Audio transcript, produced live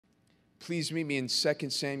Please meet me in 2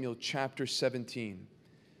 Samuel chapter 17.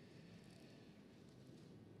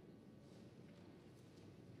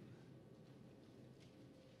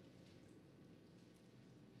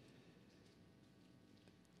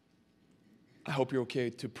 I hope you're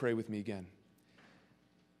okay to pray with me again.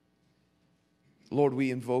 Lord,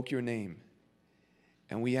 we invoke your name,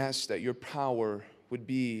 and we ask that your power would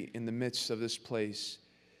be in the midst of this place.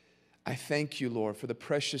 I thank you, Lord, for the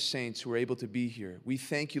precious saints who are able to be here. We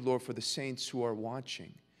thank you, Lord, for the saints who are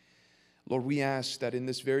watching. Lord, we ask that in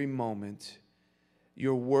this very moment,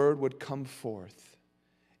 your word would come forth,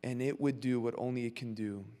 and it would do what only it can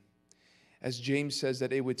do. As James says,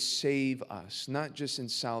 that it would save us, not just in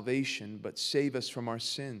salvation, but save us from our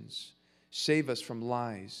sins. Save us from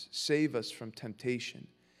lies. Save us from temptation.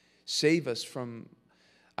 Save us from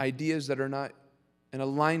ideas that are not in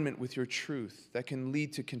alignment with your truth, that can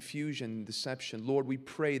lead to confusion and deception. Lord, we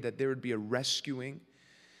pray that there would be a rescuing,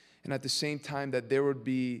 and at the same time that there would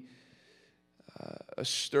be a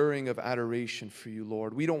stirring of adoration for you,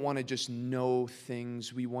 Lord. We don't want to just know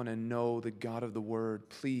things. We want to know the God of the Word.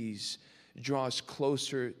 Please draw us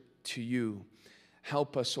closer to you.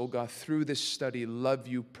 Help us, oh God, through this study, love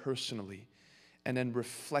you personally, and then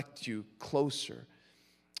reflect you closer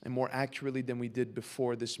and more accurately than we did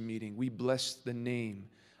before this meeting. We bless the name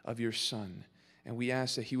of your Son, and we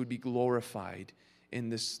ask that he would be glorified in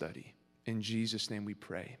this study. In Jesus' name we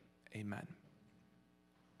pray. Amen.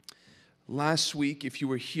 Last week, if you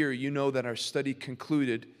were here, you know that our study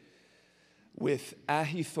concluded with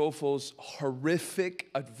Ahithophel's horrific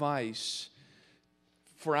advice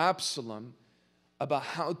for Absalom about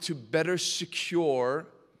how to better secure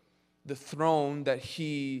the throne that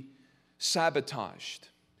he sabotaged,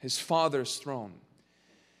 his father's throne.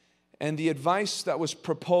 And the advice that was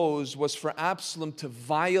proposed was for Absalom to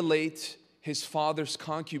violate his father's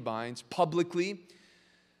concubines publicly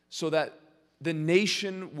so that the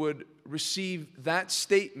nation would receive that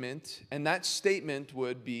statement, and that statement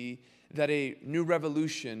would be that a new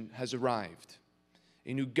revolution has arrived.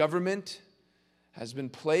 A new government has been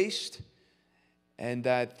placed, and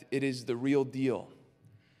that it is the real deal.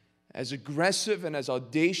 As aggressive and as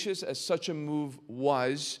audacious as such a move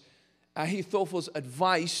was, Ahithophel's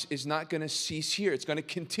advice is not going to cease here. It's going to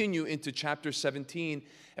continue into chapter 17.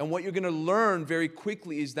 And what you're going to learn very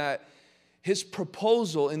quickly is that his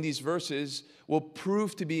proposal in these verses will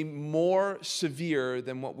prove to be more severe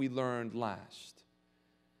than what we learned last.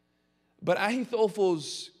 But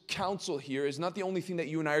Ahithophel's counsel here is not the only thing that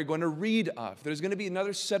you and I are going to read of. There's going to be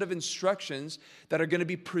another set of instructions that are going to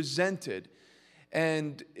be presented.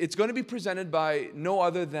 And it's going to be presented by no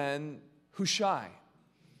other than Hushai.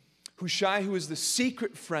 Hushai, who is the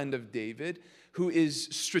secret friend of David, who is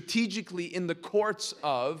strategically in the courts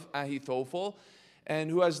of Ahithophel, and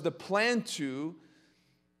who has the plan to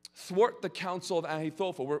thwart the counsel of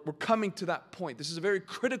Ahithophel. We're coming to that point. This is a very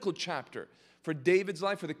critical chapter for David's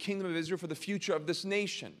life, for the kingdom of Israel, for the future of this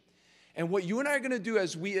nation. And what you and I are going to do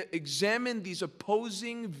as we examine these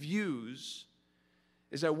opposing views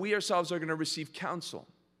is that we ourselves are going to receive counsel.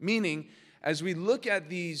 Meaning, as we look at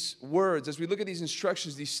these words, as we look at these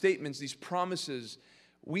instructions, these statements, these promises,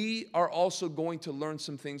 we are also going to learn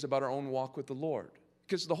some things about our own walk with the Lord.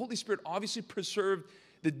 Because the Holy Spirit obviously preserved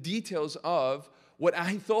the details of what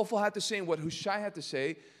Ahithophel had to say and what Hushai had to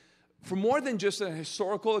say for more than just a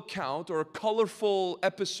historical account or a colorful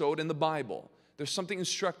episode in the Bible. There's something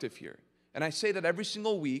instructive here. And I say that every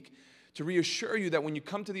single week to reassure you that when you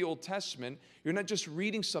come to the Old Testament, you're not just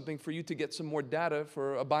reading something for you to get some more data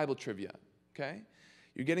for a Bible trivia, okay?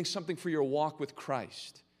 You're getting something for your walk with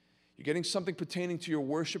Christ. You're getting something pertaining to your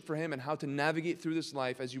worship for Him and how to navigate through this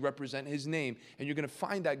life as you represent His name. And you're going to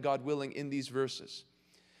find that, God willing, in these verses.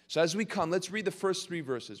 So as we come, let's read the first 3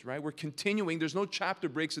 verses, right? We're continuing. There's no chapter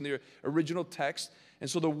breaks in the original text. And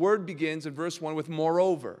so the word begins in verse 1 with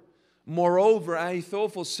moreover. Moreover,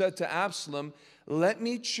 Ahithophel said to Absalom, let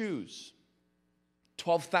me choose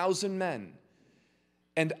 12,000 men,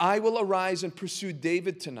 and I will arise and pursue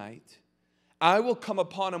David tonight. I will come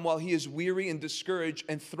upon him while he is weary and discouraged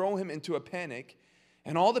and throw him into a panic,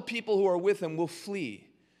 and all the people who are with him will flee.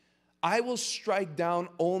 I will strike down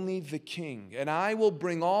only the king, and I will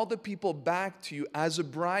bring all the people back to you as a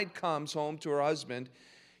bride comes home to her husband.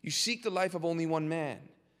 You seek the life of only one man,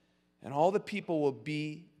 and all the people will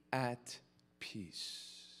be at peace.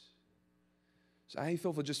 So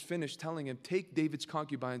Ahithophel just finished telling him, take David's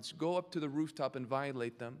concubines, go up to the rooftop and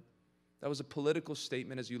violate them. That was a political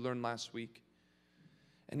statement, as you learned last week.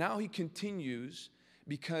 And now he continues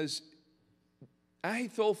because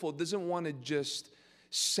Ahithophel doesn't want to just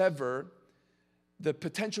sever the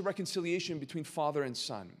potential reconciliation between father and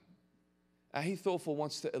son. Ahithophel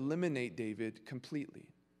wants to eliminate David completely.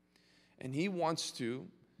 And he wants to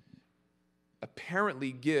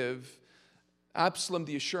apparently give Absalom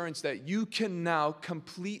the assurance that you can now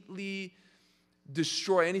completely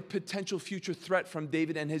destroy any potential future threat from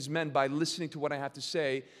David and his men by listening to what I have to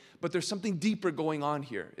say. But there's something deeper going on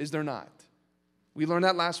here, is there not? We learned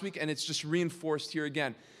that last week, and it's just reinforced here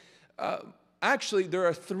again. Actually, there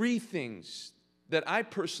are three things that I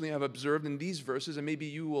personally have observed in these verses, and maybe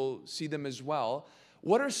you will see them as well.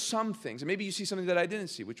 What are some things, and maybe you see something that I didn't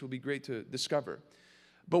see, which will be great to discover.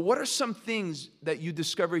 But what are some things that you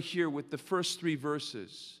discover here with the first three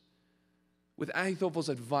verses, with Ahithophel's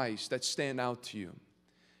advice, that stand out to you?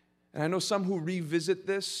 And I know some who revisit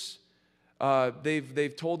this,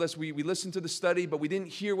 they've told us we listened to the study, but we didn't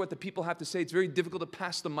hear what the people have to say. It's very difficult to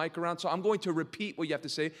pass the mic around, so I'm going to repeat what you have to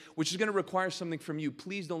say, which is going to require something from you.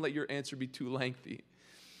 Please don't let your answer be too lengthy,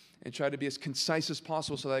 and try to be as concise as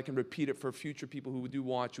possible so that I can repeat it for future people who do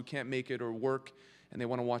watch, who can't make it or work, and they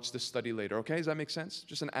want to watch this study later. Okay, does that make sense?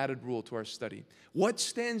 Just an added rule to our study. What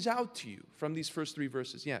stands out to you from these first three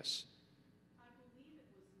verses? Yes? I believe it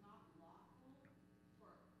was not lawful for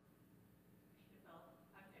Ahithophel,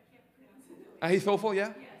 I can't pronounce it. Ahithophel,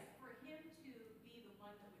 yeah? Yes, for him to be the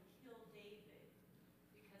one that would kill David,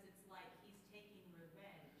 because it's like he's taking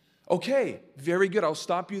revenge. Okay, very good. I'll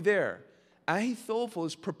stop you there. Ahithophel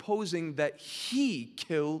is proposing that he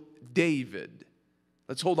kill David.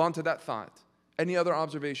 Let's hold on to that thought. Any other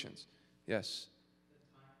observations? Yes.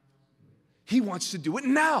 He wants to do it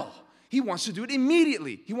now. He wants to do it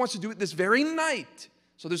immediately. He wants to do it this very night.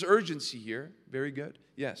 So there's urgency here. Very good.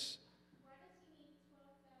 Yes.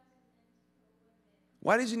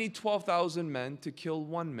 Why does he need 12,000 men to kill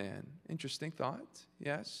one man? Interesting thought.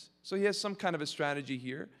 Yes. So he has some kind of a strategy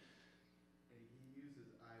here. He uses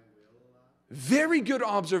I will a lot. Very good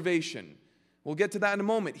observation. We'll get to that in a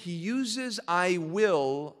moment. He uses I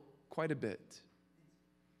will quite a bit.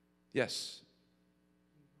 Yes.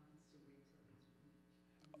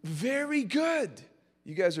 Very good.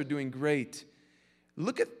 You guys are doing great.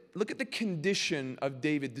 Look at the condition of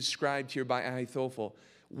David described here by Ahithophel.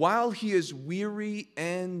 While he is weary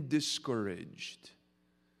and discouraged.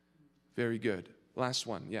 Very good. Last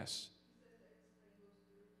one. Yes.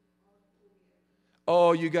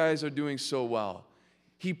 Oh, you guys are doing so well.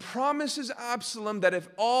 He promises Absalom that if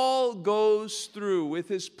all goes through with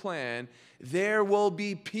his plan, there will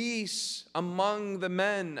be peace among the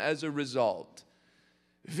men as a result.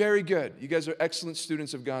 Very good. You guys are excellent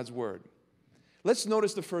students of God's word. Let's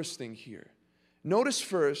notice the first thing here. Notice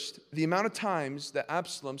first the amount of times that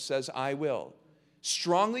Absalom says, I will,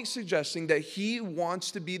 strongly suggesting that he wants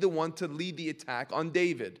to be the one to lead the attack on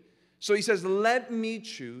David. So he says, let me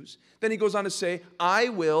choose. Then he goes on to say, I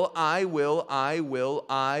will, I will, I will,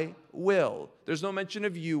 I will. There's no mention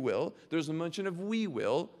of you will. There's no mention of we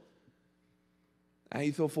will.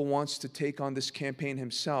 Ahithophel wants to take on this campaign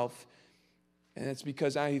himself, and it's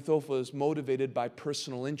because Ahithophel is motivated by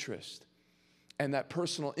personal interest. And that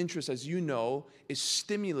personal interest, as you know, is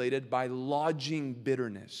stimulated by lodging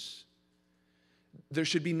bitterness. There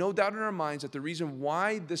should be no doubt in our minds that the reason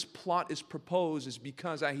why this plot is proposed is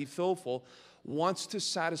because Ahithophel wants to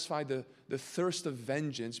satisfy the thirst of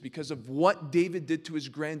vengeance because of what David did to his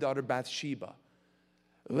granddaughter Bathsheba.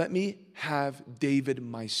 Let me have David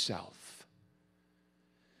myself.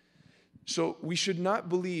 So we should not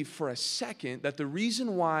believe for a second that the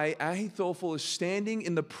reason why Ahithophel is standing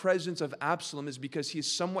in the presence of Absalom is because he is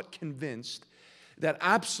somewhat convinced that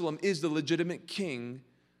Absalom is the legitimate king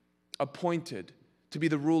appointed to be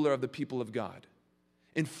the ruler of the people of God.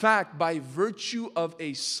 In fact, by virtue of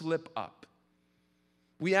a slip-up,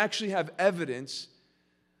 we actually have evidence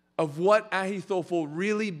of what Ahithophel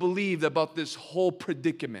really believed about this whole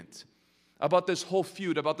predicament, about this whole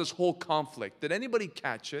feud, about this whole conflict. Did anybody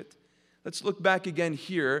catch it? Let's look back again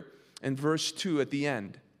here in verse 2 at the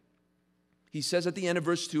end. He says at the end of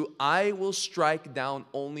verse 2, I will strike down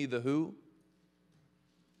only the who?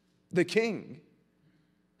 The king.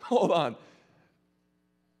 Hold on.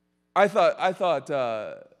 I thought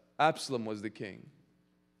Absalom was the king.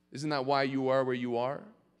 Isn't that why you are where you are?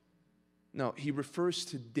 No, he refers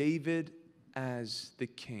to David as the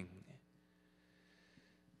king.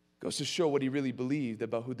 Goes to show what he really believed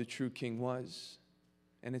about who the true king was.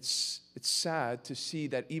 And it's sad to see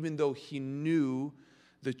that even though he knew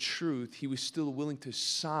the truth, he was still willing to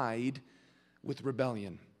side with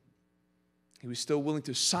rebellion. He was still willing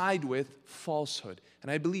to side with falsehood.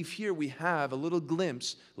 And I believe here we have a little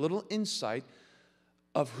glimpse, a little insight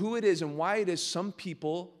of who it is and why it is some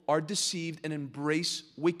people are deceived and embrace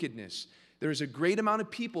wickedness. There is a great amount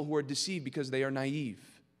of people who are deceived because they are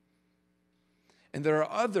naive. And there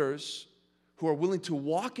are others who are willing to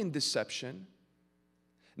walk in deception,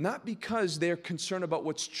 not because they're concerned about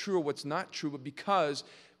what's true or what's not true, but because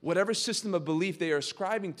whatever system of belief they are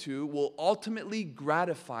ascribing to will ultimately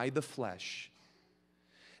gratify the flesh.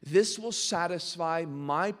 This will satisfy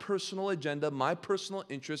my personal agenda, my personal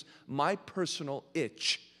interest, my personal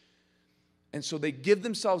itch. And so they give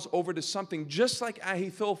themselves over to something just like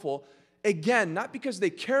Ahithophel, again, not because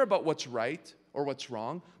they care about what's right or what's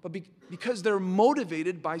wrong, but because they're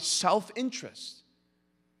motivated by self-interest.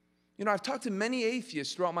 You know, I've talked to many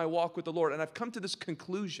atheists throughout my walk with the Lord, and I've come to this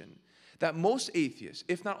conclusion that most atheists,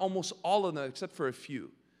 if not almost all of them, except for a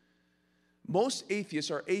few, most atheists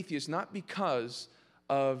are atheists not because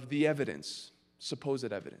of the evidence, supposed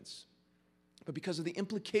evidence, but because of the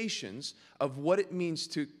implications of what it means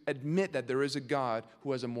to admit that there is a God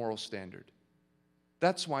who has a moral standard.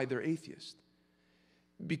 That's why they're atheists.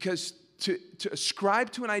 Because to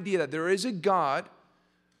ascribe to an idea that there is a God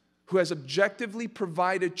who has objectively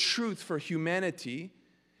provided truth for humanity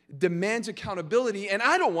demands accountability, and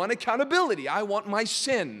I don't want accountability. I want my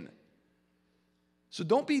sin. So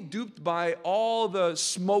don't be duped by all the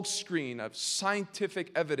smokescreen of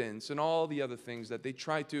scientific evidence and all the other things that they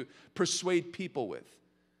try to persuade people with.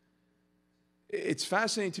 It's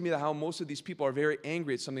fascinating to me that how most of these people are very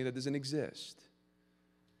angry at something that doesn't exist.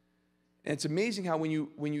 And it's amazing how when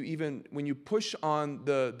you push on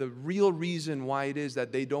the real reason why it is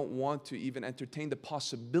that they don't want to even entertain the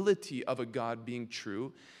possibility of a God being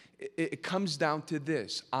true, it comes down to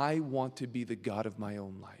this: I want to be the God of my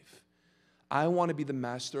own life. I want to be the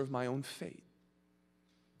master of my own fate.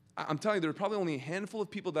 I'm telling you, there are probably only a handful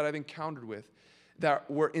of people that I've encountered with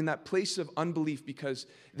that were in that place of unbelief because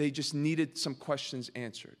they just needed some questions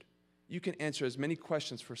answered. You can answer as many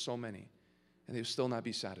questions for so many, and they'll still not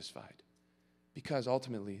be satisfied. Because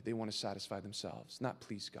ultimately, they want to satisfy themselves, not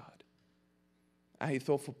please God.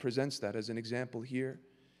 Ahithophel presents that as an example here.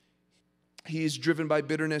 He is driven by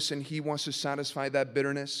bitterness, and he wants to satisfy that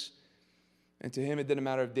bitterness. And to him, it didn't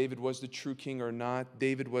matter if David was the true king or not.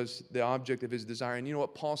 David was the object of his desire. And you know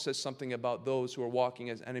what? Paul says something about those who are walking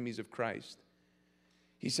as enemies of Christ.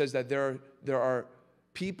 He says that there are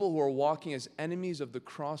people who are walking as enemies of the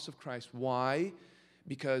cross of Christ. Why?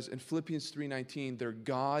 Because in Philippians 3:19, their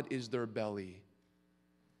God is their belly,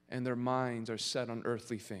 and their minds are set on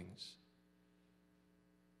earthly things.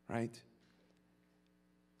 Right?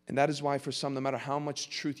 And that is why for some, no matter how much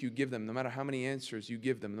truth you give them, no matter how many answers you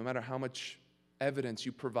give them, no matter how much evidence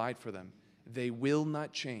you provide for them, they will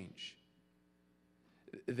not change.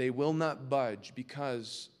 They will not budge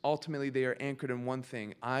because ultimately they are anchored in one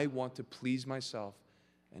thing: I want to please myself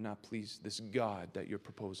and not please this God that you're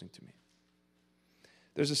proposing to me.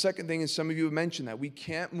 There's a second thing, and some of you have mentioned that we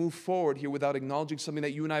can't move forward here without acknowledging something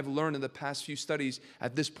that you and I have learned in the past few studies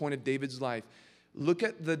at this point of David's life. Look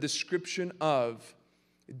at the description of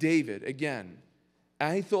David. Again,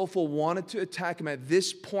 Ahithophel wanted to attack him at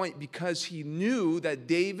this point because he knew that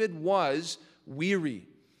David was weary.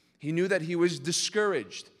 He knew that he was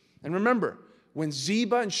discouraged. And remember, when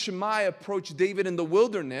Ziba and Shimei approached David in the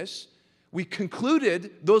wilderness, we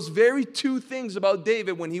concluded those very two things about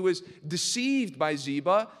David when he was deceived by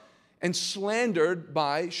Ziba and slandered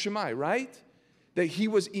by Shimei, right? That he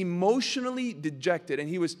was emotionally dejected and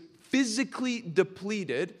he was physically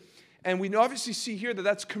depleted. And we obviously see here that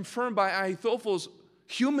that's confirmed by Ahithophel's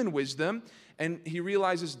human wisdom. And he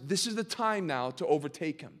realizes this is the time now to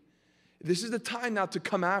overtake him. This is the time now to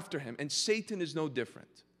come after him. And Satan is no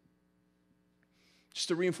different. Just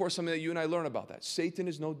to reinforce something that you and I learn about that. Satan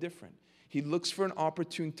is no different. He looks for an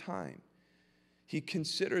opportune time. He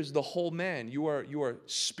considers the whole man. You are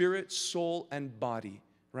spirit, soul, and body,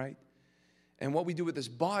 right? And what we do with this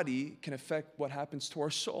body can affect what happens to our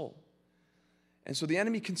soul. And so the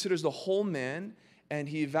enemy considers the whole man, and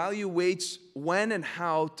he evaluates when and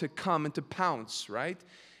how to come and to pounce, right?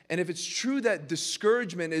 And if it's true that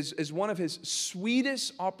discouragement is one of his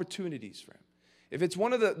sweetest opportunities for him, if it's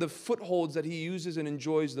one of the footholds that he uses and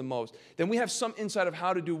enjoys the most, then we have some insight of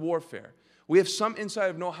how to do warfare. We have some insight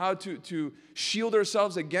of know how to shield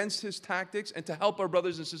ourselves against his tactics and to help our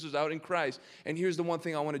brothers and sisters out in Christ. And here's the one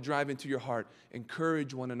thing I want to drive into your heart.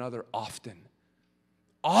 Encourage one another often.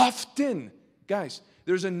 Often. Guys,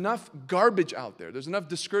 there's enough garbage out there. There's enough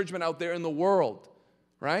discouragement out there in the world,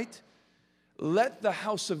 right? Let the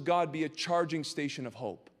house of God be a charging station of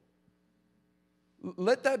hope.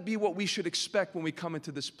 Let that be what we should expect when we come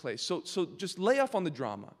into this place. So just lay off on the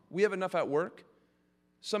drama. We have enough at work.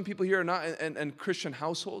 Some people here are not in Christian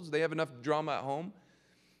households. They have enough drama at home.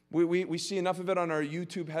 We see enough of it on our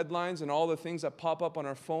YouTube headlines and all the things that pop up on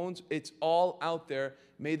our phones. It's all out there.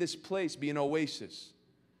 May this place be an oasis.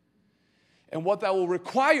 And what that will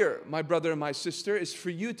require, my brother and my sister, is for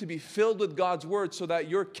you to be filled with God's word so that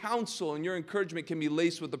your counsel and your encouragement can be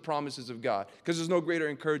laced with the promises of God. Because there's no greater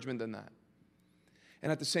encouragement than that.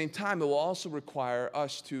 And at the same time, it will also require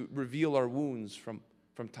us to reveal our wounds from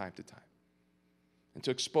time to time. And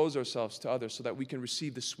to expose ourselves to others so that we can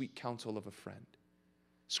receive the sweet counsel of a friend.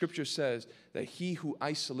 Scripture says that he who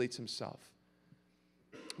isolates himself,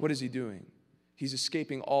 what is he doing? He's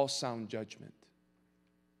escaping all sound judgment.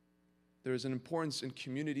 There is an importance in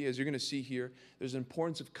community, as you're going to see here. There's an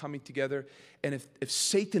importance of coming together. And if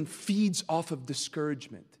Satan feeds off of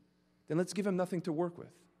discouragement, then let's give him nothing to work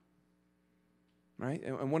with. Right?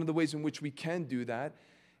 And one of the ways in which we can do that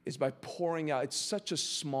is by pouring out. It's such a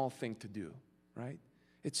small thing to do, right?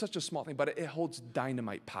 It's such a small thing, but it holds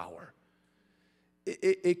dynamite power.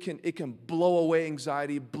 It can blow away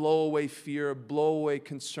anxiety, blow away fear, blow away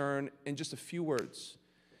concern in just a few words.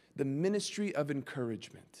 The ministry of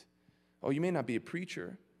encouragement. Oh, you may not be a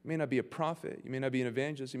preacher, you may not be a prophet, you may not be an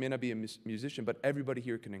evangelist, you may not be a musician, but everybody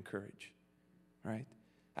here can encourage, right?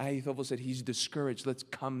 Ahithophel said, he's discouraged. Let's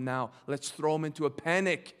come now. Let's throw him into a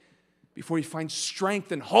panic before he finds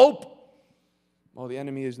strength and hope. Well, the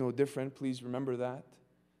enemy is no different. Please remember that.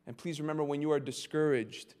 And please remember when you are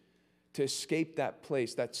discouraged, to escape that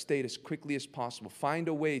place, that state as quickly as possible. Find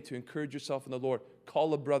a way to encourage yourself in the Lord.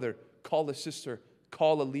 Call a brother, call a sister,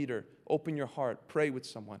 call a leader. Open your heart, pray with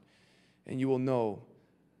someone. And you will know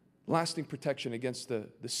lasting protection against the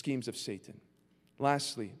schemes of Satan.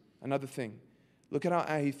 Lastly, another thing. Look at how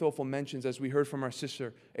Ahithophel mentions, as we heard from our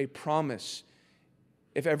sister, a promise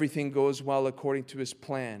if everything goes well according to his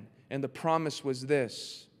plan. And the promise was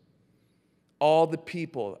this: all the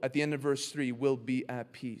people, at the end of verse 3, will be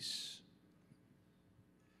at peace.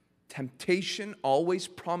 Temptation always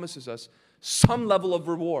promises us some level of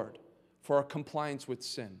reward for our compliance with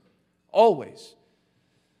sin. Always.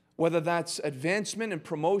 Whether that's advancement and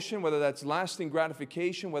promotion, whether that's lasting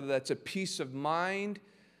gratification, whether that's a peace of mind,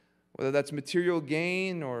 whether that's material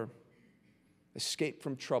gain or escape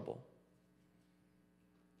from trouble.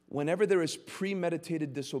 Whenever there is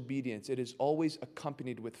premeditated disobedience, it is always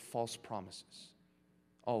accompanied with false promises.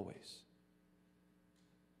 Always.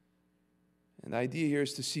 And the idea here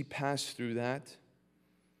is to see past through that.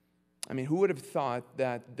 I mean, who would have thought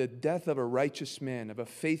that the death of a righteous man, of a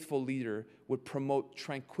faithful leader, would promote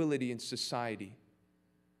tranquility in society?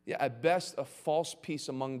 Yeah, at best, a false peace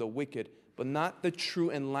among the wicked, but not the true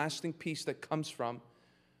and lasting peace that comes from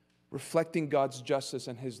reflecting God's justice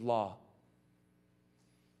and His law.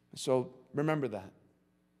 So remember that.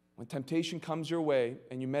 When temptation comes your way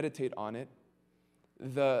and you meditate on it,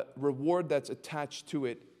 the reward that's attached to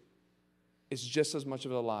it is just as much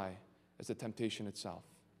of a lie as the temptation itself.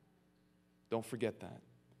 Don't forget that.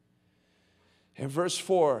 In verse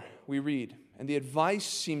 4, we read, "And the advice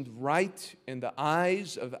seemed right in the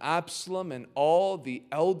eyes of Absalom and all the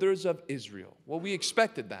elders of Israel." Well, we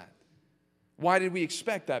expected that. Why did we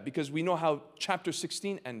expect that? Because we know how chapter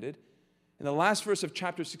 16 ended. In the last verse of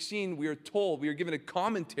chapter 16, we are given a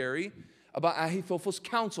commentary about Ahithophel's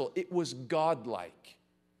counsel. It was godlike.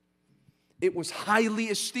 It was highly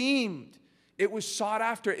esteemed. It was sought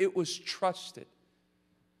after. It was trusted.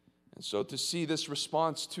 And so to see this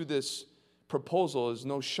response to this proposal is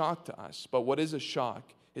no shock to us. But what is a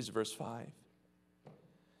shock is verse 5.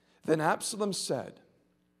 Then Absalom said,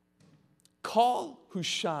 "Call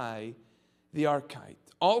Hushai the Archite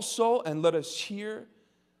also, and let us hear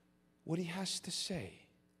what he has to say."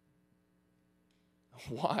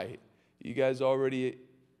 Why? You guys already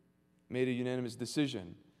made a unanimous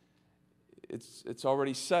decision. It's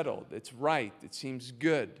already settled. It's right. It seems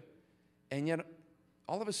good. And yet,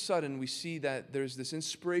 all of a sudden, we see that there's this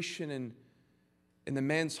inspiration in the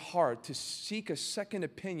man's heart to seek a second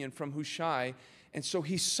opinion from Hushai, and so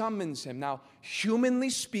he summons him. Now, humanly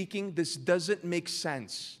speaking, this doesn't make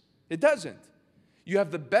sense. It doesn't. You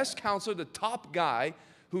have the best counselor, the top guy,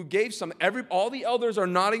 who gave all the elders are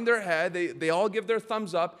nodding their head, they all give their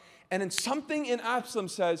thumbs up, and then something in Absalom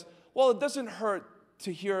says, well, it doesn't hurt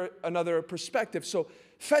to hear another perspective, so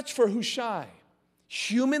fetch for Hushai.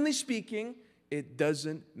 Humanly speaking, it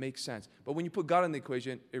doesn't make sense. But when you put God in the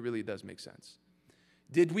equation, it really does make sense.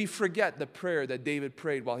 Did we forget the prayer that David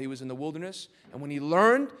prayed while he was in the wilderness? And when he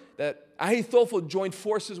learned that Ahithophel joined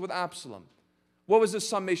forces with Absalom, what was the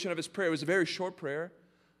summation of his prayer? It was a very short prayer.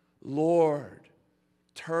 Lord,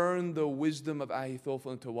 turn the wisdom of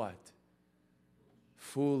Ahithophel into what?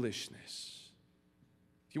 Foolishness.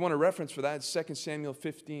 If you want a reference for that, it's 2 Samuel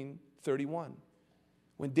 15:31.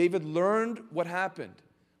 When David learned what happened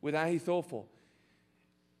with Ahithophel,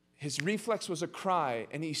 his reflex was a cry,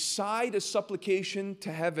 and he sighed a supplication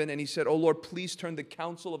to heaven, and he said, "Oh Lord, please turn the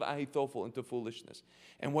counsel of Ahithophel into foolishness."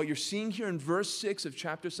 And what you're seeing here in verse 6 of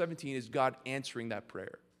chapter 17 is God answering that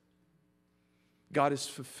prayer. God is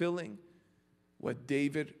fulfilling what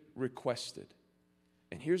David requested.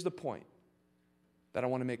 And here's the point that I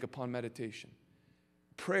want to make upon meditation.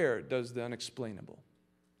 Prayer does the unexplainable.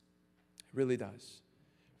 It really does.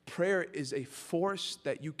 Prayer is a force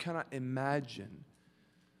that you cannot imagine,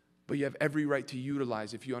 but you have every right to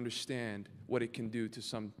utilize if you understand what it can do to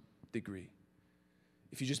some degree.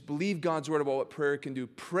 If you just believe God's word about what prayer can do,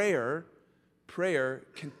 prayer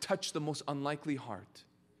can touch the most unlikely heart.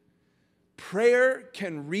 Prayer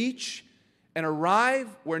can reach and arrive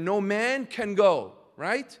where no man can go,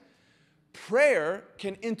 right? Prayer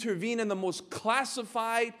can intervene in the most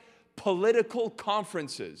classified political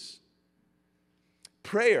conferences.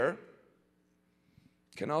 Prayer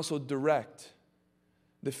can also direct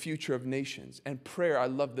the future of nations. And prayer, I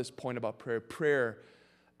love this point about prayer. Prayer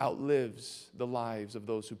outlives the lives of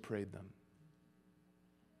those who prayed them.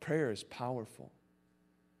 Prayer is powerful.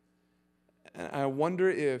 And I wonder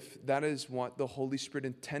if that is what the Holy Spirit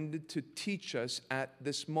intended to teach us at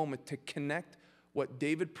this moment, to connect what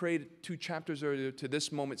David prayed 2 chapters earlier to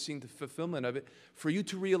this moment, seeing the fulfillment of it, for you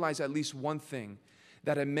to realize at least one thing,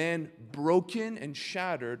 that a man broken and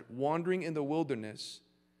shattered, wandering in the wilderness,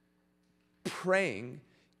 praying,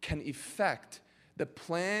 can effect the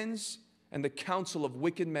plans and the counsel of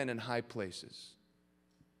wicked men in high places.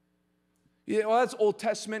 Yeah, well, that's Old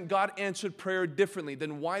Testament. God answered prayer differently.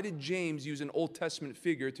 Then why did James use an Old Testament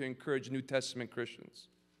figure to encourage New Testament Christians?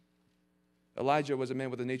 Elijah was a man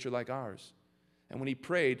with a nature like ours. And when he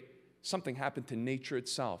prayed, something happened to nature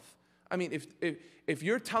itself. I mean, if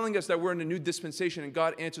you're telling us that we're in a new dispensation and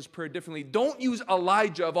God answers prayer differently, don't use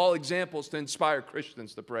Elijah of all examples to inspire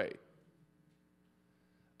Christians to pray.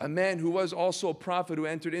 A man who was also a prophet, who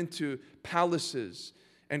entered into palaces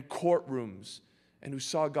and courtrooms and who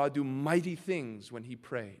saw God do mighty things when he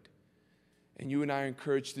prayed. And you and I are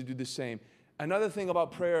encouraged to do the same. Another thing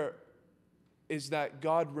about prayer is that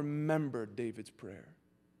God remembered David's prayer.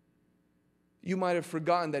 You might have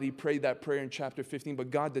forgotten that he prayed that prayer in chapter 15,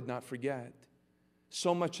 but God did not forget.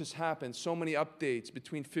 So much has happened, so many updates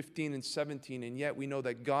between 15 and 17, and yet we know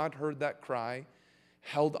that God heard that cry,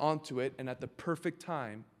 held onto it, and at the perfect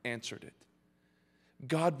time answered it.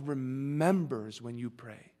 God remembers when you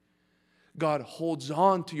pray. God holds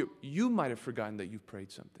on to you. You might have forgotten that you've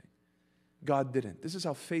prayed something. God didn't. This is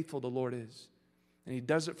how faithful the Lord is. And he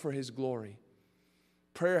does it for his glory.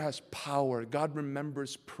 Prayer has power. God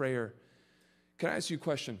remembers prayer. Can I ask you a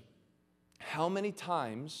question? How many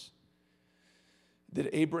times did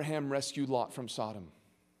Abraham rescue Lot from Sodom?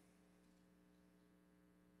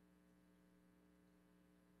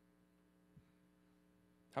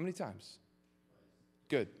 How many times?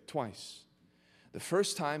 Good, twice. The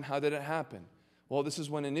first time, how did it happen? Well, this is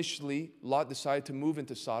when initially Lot decided to move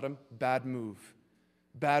into Sodom. Bad move.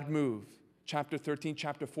 Bad move. Chapter 13,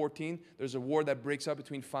 chapter 14, there's a war that breaks out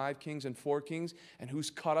between 5 kings and 4 kings. And who's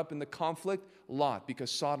caught up in the conflict? Lot,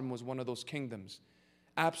 because Sodom was one of those kingdoms.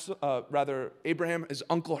 Abraham, his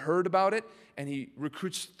uncle, heard about it, and he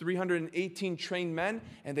recruits 318 trained men,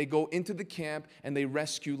 and they go into the camp, and they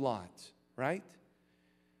rescue Lot, right?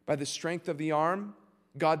 By the strength of the arm,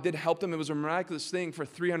 God did help them. It was a miraculous thing for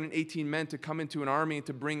 318 men to come into an army and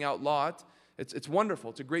to bring out Lot. It's wonderful.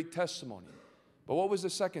 It's a great testimony. But what was the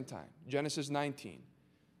second time? Genesis 19.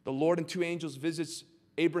 The Lord and 2 angels visits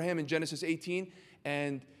Abraham in Genesis 18,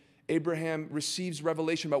 and Abraham receives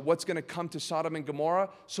revelation about what's going to come to Sodom and Gomorrah.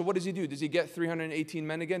 So what does he do? Does he get 318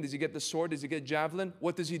 men again? Does he get the sword? Does he get javelin?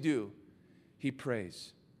 What does he do? He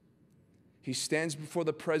prays. He stands before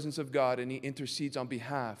the presence of God and he intercedes on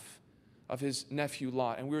behalf of his nephew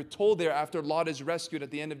Lot. And we were told there after Lot is rescued at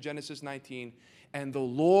the end of Genesis 19, and the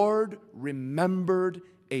Lord remembered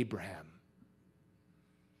Abraham.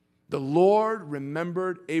 The Lord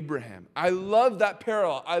remembered Abraham. I love that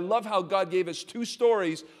parallel. I love how God gave us 2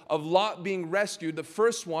 stories of Lot being rescued. The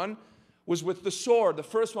first one was with the sword. The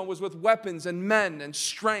first one was with weapons and men and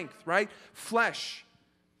strength, right? Flesh.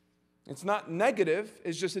 It's not negative.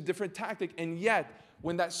 It's just a different tactic. And yet,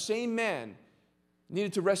 when that same man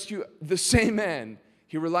needed to rescue the same man,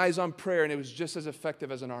 he relies on prayer, and it was just as effective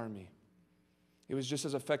as an army. It was just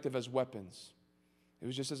as effective as weapons. It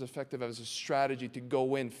was just as effective as a strategy to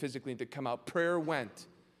go in physically and to come out. Prayer went,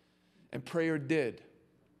 and prayer did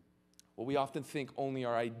what we often think only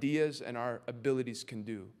our ideas and our abilities can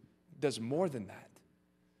do. It does more than that.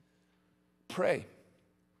 Pray.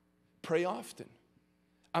 Pray often.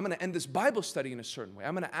 I'm going to end this Bible study in a certain way.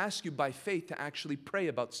 I'm going to ask you by faith to actually pray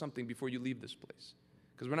about something before you leave this place.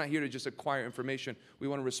 because we're not here to just acquire information. We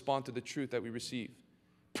want to respond to the truth that we receive.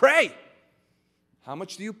 Pray. How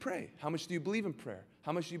much do you pray? How much do you believe in prayer?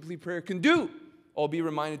 How much do you believe prayer can do? I'll be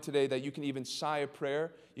reminded today that you can even sigh a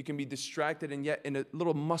prayer. You can be distracted, and yet in a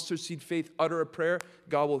little mustard seed faith, utter a prayer.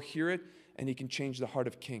 God will hear it, and He can change the heart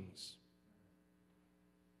of kings.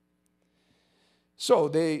 So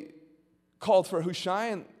they called for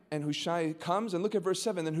Hushai, and Hushai comes. And look at verse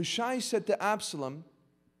 7. Then Hushai said to Absalom,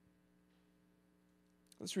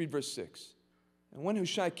 let's read verse 6. And when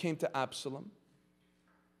Hushai came to Absalom,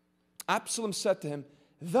 Absalom said to him,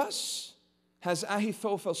 thus has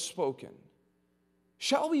Ahithophel spoken.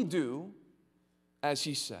 Shall we do as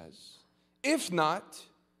he says? If not,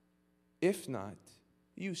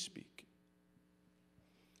 you speak.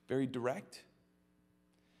 Very direct.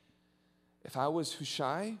 If I was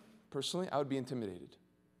Hushai, personally, I would be intimidated.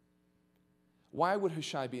 Why would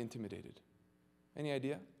Hushai be intimidated? Any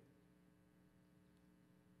idea?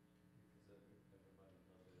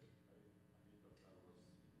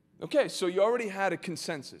 Okay, so you already had a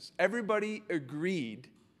consensus. Everybody agreed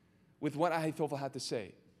with what Ahithophel had to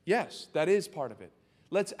say. Yes, that is part of it.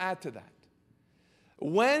 Let's add to that.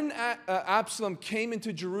 When Absalom came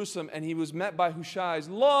into Jerusalem and he was met by Hushai's,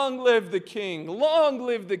 long live the king, long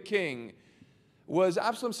live the king, was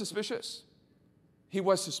Absalom suspicious? He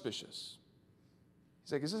was suspicious.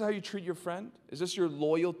 He's like, is this how you treat your friend? Is this your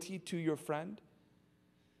loyalty to your friend?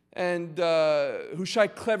 And Hushai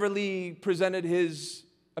cleverly presented his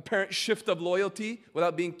apparent shift of loyalty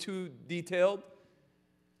without being too detailed.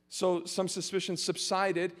 So some suspicion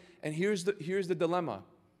subsided, and here's the dilemma.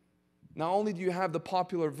 Not only do you have the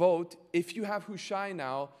popular vote, if you have Hushai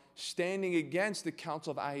now standing against the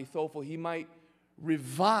counsel of Ahithophel, he might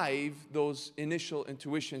revive those initial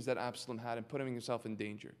intuitions that Absalom had and putting himself in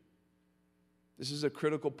danger. This is a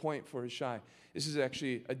critical point for Hushai. This is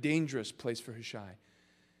actually a dangerous place for Hushai.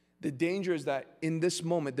 The danger is that in this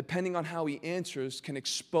moment, depending on how he answers, can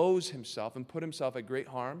expose himself and put himself at great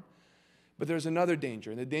harm. But there's another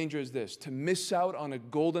danger, and the danger is this: to miss out on a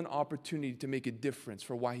golden opportunity to make a difference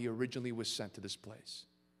for why he originally was sent to this place.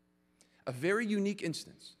 A very unique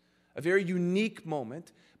instance, a very unique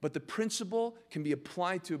moment, but the principle can be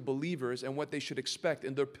applied to believers and what they should expect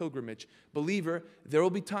in their pilgrimage. Believer, there will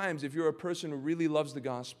be times, if you're a person who really loves the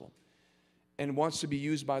gospel and wants to be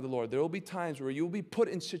used by the Lord, there will be times where you will be put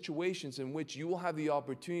in situations in which you will have the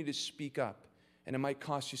opportunity to speak up, and it might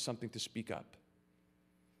cost you something to speak up.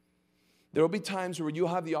 There will be times where you'll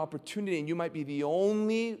have the opportunity and you might be the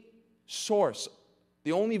only source,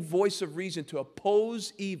 the only voice of reason to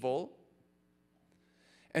oppose evil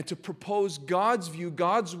and to propose God's view,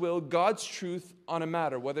 God's will, God's truth on a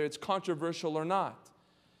matter, whether it's controversial or not.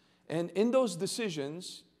 And in those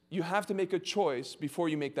decisions, you have to make a choice before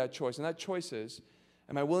you make that choice. And that choice is,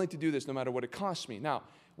 am I willing to do this no matter what it costs me? Now,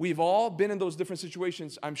 we've all been in those different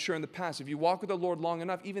situations, I'm sure, in the past. If you walk with the Lord long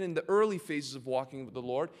enough, even in the early phases of walking with the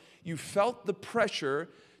Lord, you felt the pressure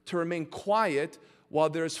to remain quiet while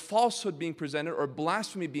there's falsehood being presented or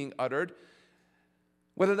blasphemy being uttered,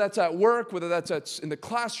 whether that's at work, whether that's in the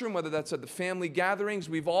classroom, whether that's at the family gatherings.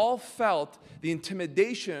 We've all felt the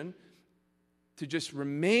intimidation to just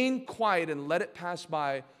remain quiet and let it pass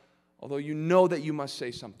by, although you know that you must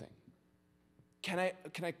say something. Can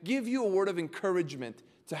I give you a word of encouragement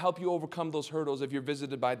to help you overcome those hurdles if you're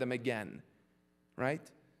visited by them again? Right?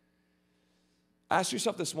 Ask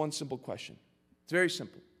yourself this one simple question. It's very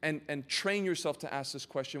simple. And train yourself to ask this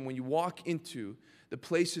question when you walk into the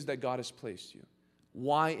places that God has placed you.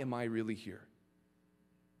 Why am I really here?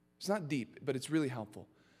 It's not deep, but it's really helpful.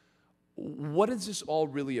 What is this all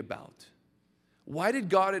really about? Why did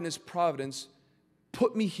God in His providence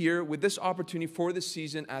put me here with this opportunity for this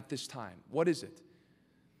season at this time? What is it?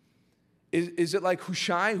 Is it like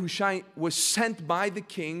Hushai? Hushai was sent by the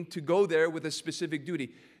king to go there with a specific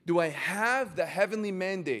duty. Do I have the heavenly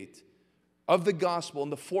mandate of the gospel in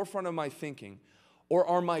the forefront of my thinking? Or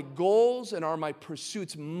are my goals and are my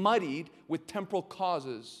pursuits muddied with temporal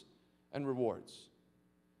causes and rewards?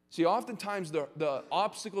 See, oftentimes the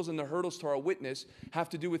obstacles and the hurdles to our witness have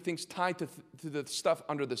to do with things tied to the stuff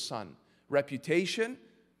under the sun. Reputation,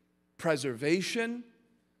 preservation,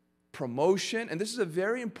 promotion. And this is a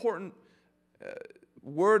very important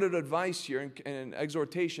word of advice here and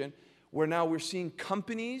exhortation, where now we're seeing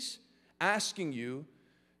companies asking you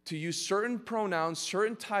to use certain pronouns,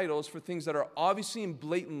 certain titles for things that are obviously and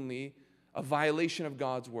blatantly a violation of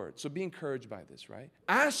God's word. So be encouraged by this, right?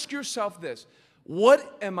 Ask yourself this: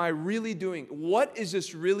 what am I really doing? What is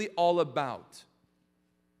this really all about?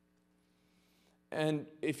 And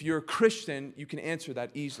if you're a Christian, you can answer that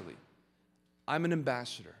easily. I'm an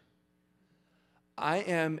ambassador. I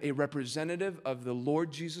am a representative of the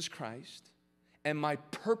Lord Jesus Christ, and my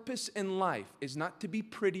purpose in life is not to be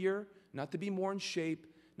prettier, not to be more in shape,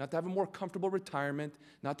 not to have a more comfortable retirement,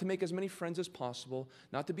 not to make as many friends as possible,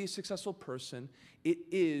 not to be a successful person. It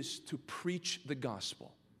is to preach the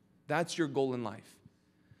gospel. That's your goal in life.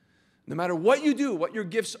 No matter what you do, what your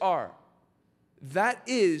gifts are, that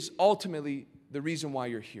is ultimately the reason why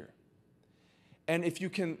you're here. And if you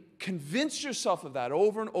can convince yourself of that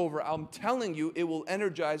over and over, I'm telling you, it will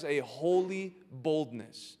energize a holy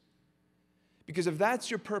boldness. Because if that's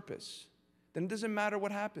your purpose, then it doesn't matter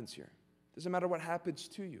what happens here. It doesn't matter what happens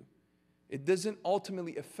to you. It doesn't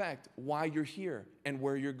ultimately affect why you're here and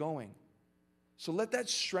where you're going. So let that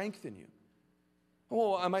strengthen you.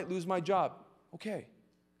 Oh, I might lose my job. Okay,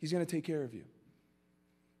 He's going to take care of you.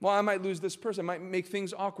 Well, I might lose this person. It might make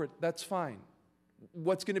things awkward. That's fine.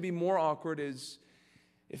 What's going to be more awkward is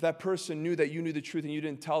if that person knew that you knew the truth and you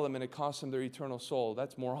didn't tell them and it cost them their eternal soul.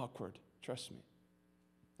 That's more awkward. Trust me.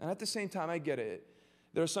 And at the same time, I get it.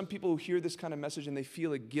 There are some people who hear this kind of message and they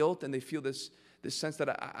feel a guilt and they feel this sense that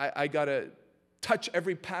I got to touch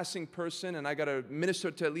every passing person and I got to minister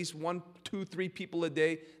to at least 1, 2, 3 people a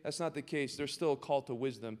day. That's not the case. There's still a call to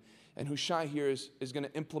wisdom. And Hushai here is going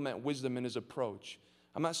to implement wisdom in his approach.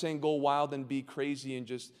 I'm not saying go wild and be crazy and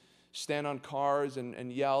just stand on cars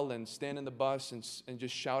and yell and stand in the bus and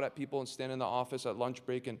just shout at people and stand in the office at lunch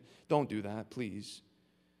break. And don't do that, please.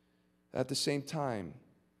 At the same time,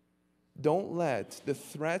 don't let the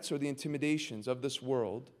threats or the intimidations of this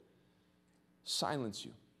world silence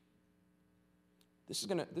you.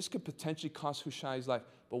 This could potentially cost Hushai's life.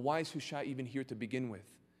 But why is Hushai even here to begin with?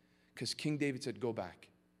 Because King David said, go back.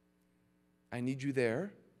 I need you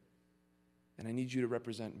there, and I need you to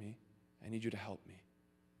represent me. I need you to help me.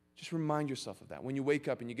 Just remind yourself of that. When you wake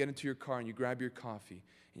up and you get into your car and you grab your coffee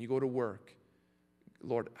and you go to work,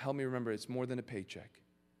 Lord, help me remember it's more than a paycheck.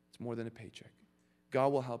 It's more than a paycheck. God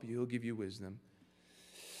will help you. He'll give you wisdom.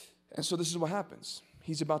 And so this is what happens.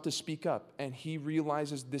 He's about to speak up, and he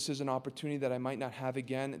realizes this is an opportunity that I might not have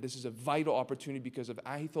again. This is a vital opportunity because if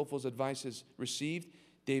Ahithophel's advice is received,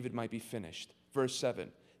 David might be finished. Verse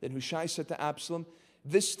 7. Then Hushai said to Absalom,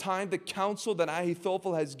 this time the counsel that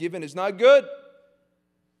Ahithophel has given is not good.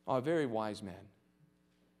 Oh, a very wise man.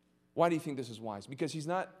 Why do you think this is wise? Because he's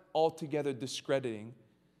not altogether discrediting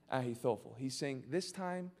Ahithophel. He's saying, this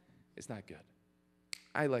time it's not good.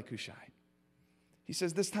 I like Hushai. He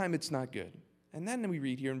says, this time it's not good. And then we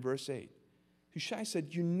read here in verse 8. Hushai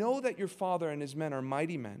said, you know that your father and his men are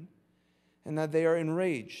mighty men, and that they are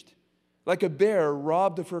enraged, like a bear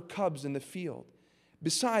robbed of her cubs in the field.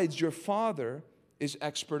 Besides, your father is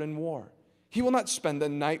expert in war. He will not spend the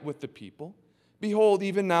night with the people. Behold,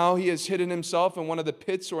 even now he has hidden himself in one of the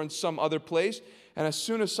pits or in some other place. And as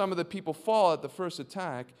soon as some of the people fall at the first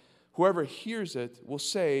attack, whoever hears it will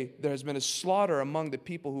say, there has been a slaughter among the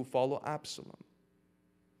people who follow Absalom.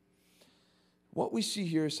 What we see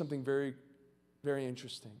here is something very, very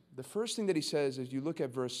interesting. The first thing that he says, as you look at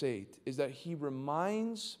verse 8, is that he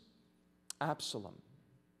reminds Absalom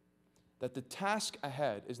that the task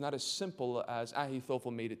ahead is not as simple as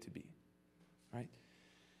Ahithophel made it to be. Right?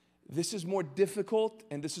 This is more difficult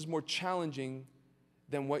and this is more challenging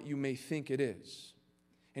than what you may think it is.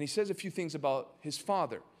 And he says a few things about his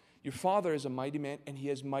father. Your father is a mighty man and he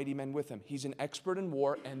has mighty men with him. He's an expert in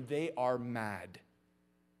war and they are mad.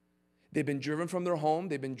 They've been driven from their home.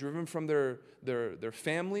 They've been driven from their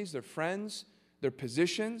families, their friends, their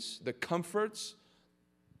positions, their comforts,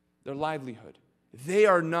 their livelihood. They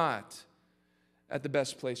are not at the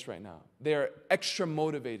best place right now. They are extra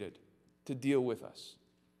motivated to deal with us.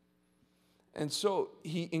 And so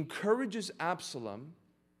he encourages Absalom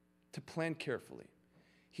to plan carefully.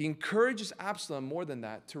 He encourages Absalom, more than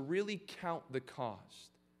that, to really count the cost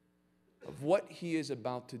of what he is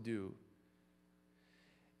about to do.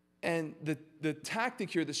 And the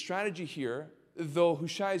tactic here, the strategy here, though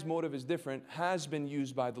Hushai's motive is different, has been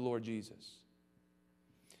used by the Lord Jesus.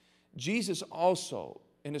 Jesus also,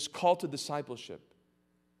 in his call to discipleship,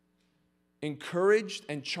 encouraged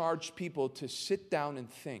and charged people to sit down and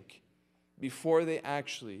think before they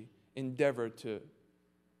actually endeavor to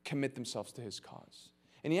commit themselves to his cause.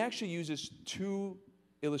 And he actually uses 2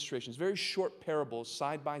 illustrations, very short parables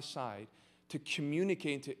side by side, to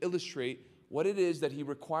communicate and to illustrate what it is that he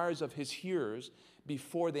requires of his hearers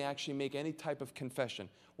before they actually make any type of confession.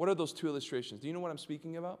 What are those 2 illustrations? Do you know what I'm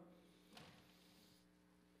speaking about?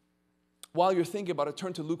 While you're thinking about it,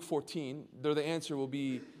 turn to Luke 14. There the answer will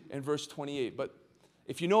be in verse 28. But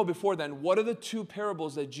if you know before then, what are the 2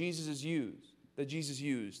 parables that Jesus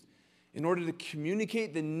used in order to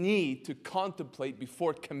communicate the need to contemplate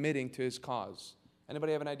before committing to his cause?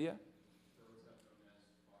 Anybody have an idea?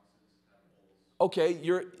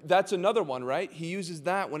 Okay, that's another one, right? He uses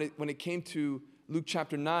that when it came to Luke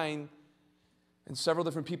chapter 9, and several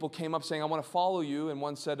different people came up saying, I want to follow you. And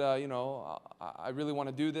one said, I really want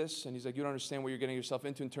to do this. And he's like, you don't understand what you're getting yourself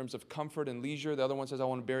into in terms of comfort and leisure. The other one says, I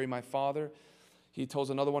want to bury my father. He tells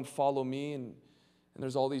another one, follow me. And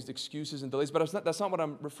there's all these excuses and delays. But that's not what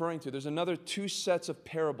I'm referring to. There's another 2 sets of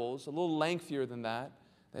parables, a little lengthier than that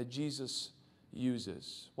Jesus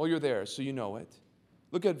uses. Well, you're there, so you know it.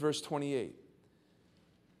 Look at verse 28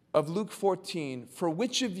 of Luke 14. For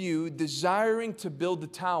which of you, desiring to build the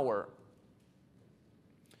tower,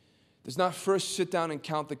 does not first sit down and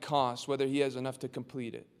count the cost, whether he has enough to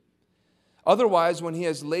complete it? Otherwise, when he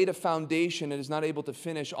has laid a foundation and is not able to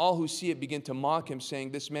finish, all who see it begin to mock him,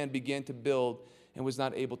 saying, this man began to build and was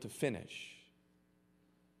not able to finish.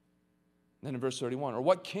 Then in verse 31, or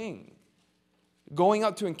what king, going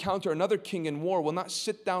out to encounter another king in war, will not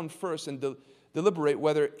sit down first and deliberate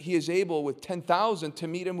whether he is able with 10,000 to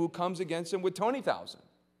meet him who comes against him with 20,000?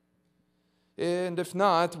 And if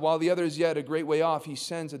not, while the other is yet a great way off, he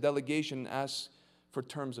sends a delegation and asks for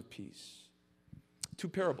terms of peace. 2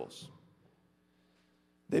 parables.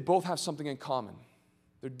 They both have something in common.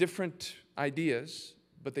 They're different ideas,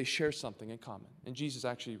 but they share something in common. And Jesus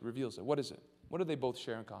actually reveals it. What is it? What do they both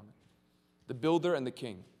share in common? The builder and the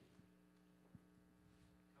king.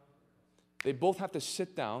 They both have to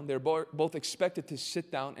sit down. They're both expected to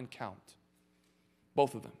sit down and count.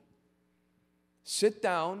 Both of them. Sit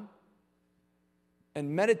down and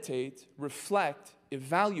meditate, reflect,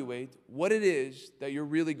 evaluate what it is that you're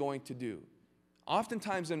really going to do.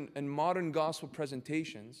 Oftentimes in modern gospel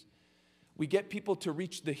presentations, we get people to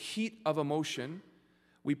reach the heat of emotion.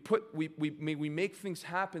 We make things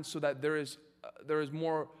happen so that there is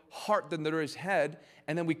more heart than there is head,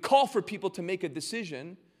 and then we call for people to make a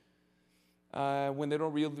decision when they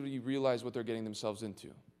don't really realize what they're getting themselves into.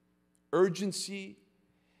 Urgency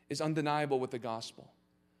is undeniable with the gospel.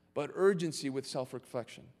 But urgency with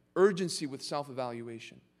self-reflection, urgency with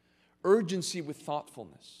self-evaluation, urgency with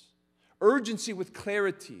thoughtfulness, urgency with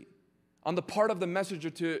clarity on the part of the messenger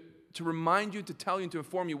to remind you, to tell you, to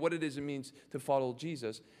inform you what it is it means to follow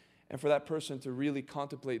Jesus, and for that person to really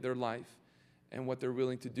contemplate their life and what they're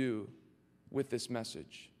willing to do with this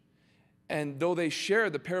message. And though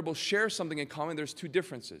the parables share something in common, there's 2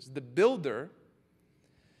 differences. The builder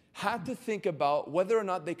had to think about whether or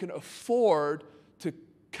not they can afford to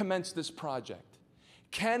commence this project.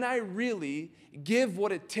 Can I really give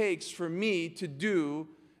what it takes for me to do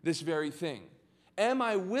this very thing? Am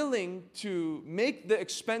I willing to make the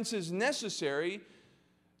expenses necessary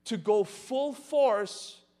to go full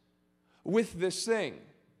force with this thing?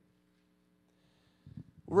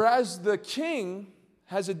 Whereas the king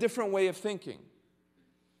has a different way of thinking.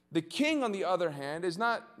 The king, on the other hand, is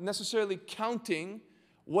not necessarily counting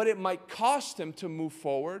what it might cost him to move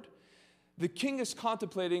forward. The king is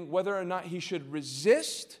contemplating whether or not he should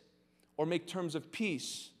resist or make terms of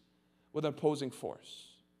peace with an opposing force.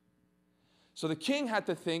 So the king had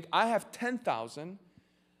to think, I have 10,000.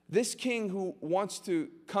 This king who wants to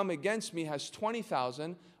come against me has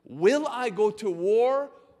 20,000. Will I go to war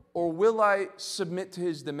or will I submit to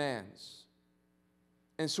his demands?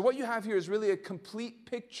 And so what you have here is really a complete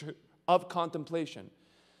picture of contemplation.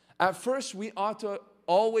 At first, we ought to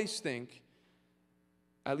always think,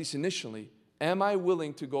 at least initially, am I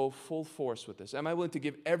willing to go full force with this? Am I willing to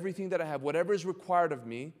give everything that I have, whatever is required of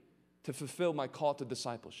me, to fulfill my call to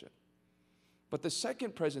discipleship? But the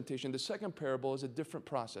second presentation, the second parable, is a different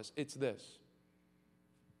process. It's this.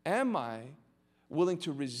 Am I willing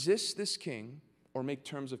to resist this king or make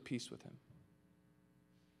terms of peace with him?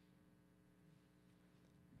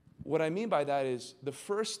 What I mean by that is the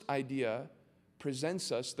first idea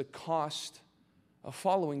presents us the cost of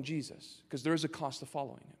following Jesus, because there is a cost of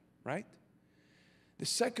following him, right? The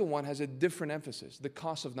second one has a different emphasis, the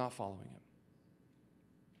cost of not following him.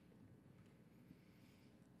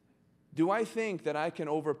 Do I think that I can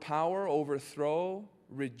overpower, overthrow,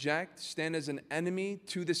 reject, stand as an enemy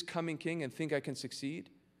to this coming king and think I can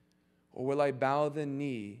succeed? Or will I bow the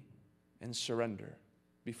knee and surrender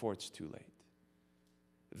before it's too late?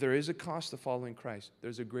 There is a cost of following Christ.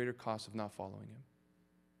 There's a greater cost of not following him.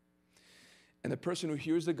 And the person who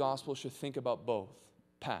hears the gospel should think about both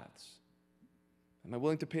paths. Am I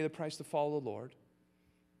willing to pay the price to follow the Lord?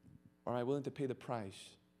 Or am I willing to pay the price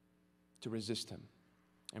to resist him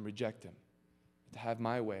and reject him, to have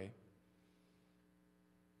my way?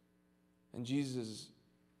 And Jesus'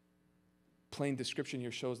 plain description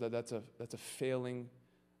here shows that that's a failing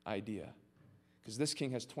idea. Because this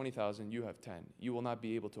king has 20,000, you have 10. You will not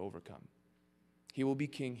be able to overcome. He will be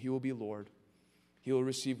king, he will be Lord. He will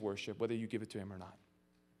receive worship, whether you give it to him or not.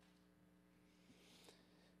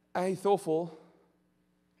 Ahithophel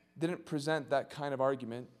didn't present that kind of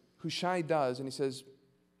argument. Hushai does, and he says,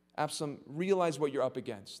 Absalom, realize what you're up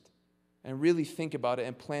against and really think about it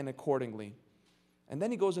and plan accordingly. And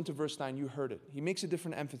then he goes into verse 9. You heard it. He makes a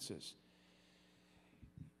different emphasis.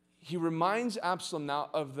 He reminds Absalom now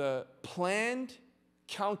of the planned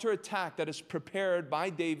counterattack that is prepared by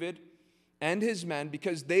David and his men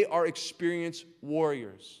because they are experienced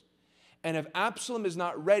warriors. And if Absalom is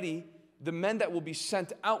not ready, the men that will be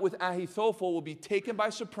sent out with Ahithophel will be taken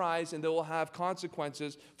by surprise, and they will have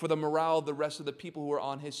consequences for the morale of the rest of the people who are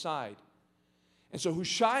on his side. And so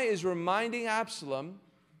Hushai is reminding Absalom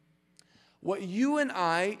what you and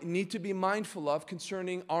I need to be mindful of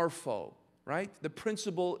concerning our foe, right? The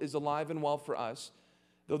principle is alive and well for us.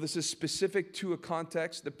 Though this is specific to a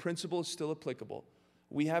context, the principle is still applicable.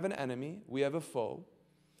 We have an enemy, we have a foe,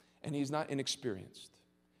 and he's not inexperienced.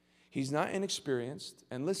 He's not inexperienced,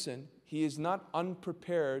 and listen, he is not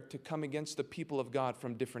unprepared to come against the people of God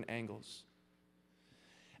from different angles.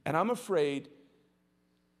 And I'm afraid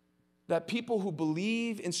that people who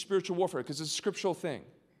believe in spiritual warfare, because it's a scriptural thing,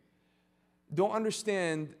 don't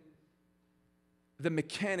understand the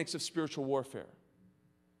mechanics of spiritual warfare.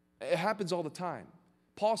 It happens all the time.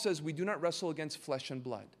 Paul says we do not wrestle against flesh and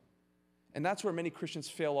blood. And that's where many Christians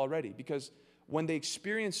fail already, because when they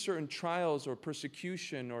experience certain trials or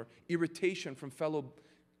persecution or irritation from fellow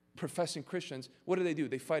professing Christians, what do?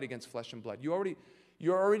 They fight against flesh and blood. You're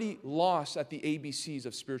already lost at the ABCs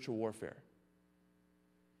of spiritual warfare.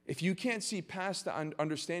 If you can't see past the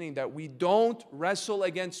understanding that we don't wrestle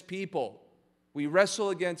against people, we wrestle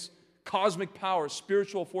against cosmic powers,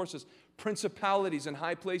 spiritual forces, principalities in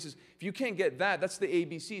high places. If you can't get that, that's the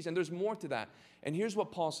ABCs, and there's more to that. And here's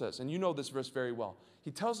what Paul says, and you know this verse very well. He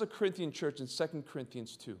tells the Corinthian church in 2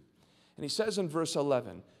 Corinthians 2, and he says in verse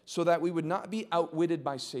 11, so that we would not be outwitted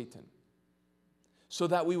by Satan. So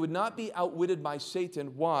that we would not be outwitted by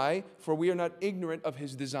Satan. Why? For we are not ignorant of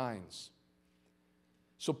his designs.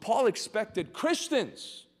 So Paul expected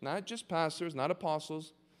Christians, not just pastors, not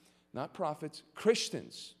apostles, not prophets,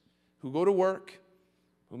 Christians who go to work,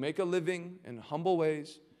 who make a living in humble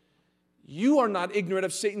ways. You are not ignorant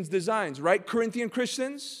of Satan's designs, right, Corinthian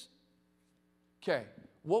Christians? Okay,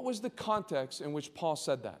 what was the context in which Paul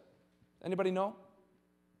said that? Anybody know?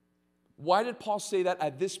 Why did Paul say that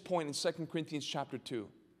at this point in 2 Corinthians chapter 2?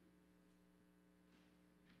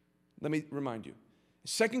 Let me remind you.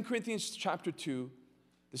 2 Corinthians chapter 2,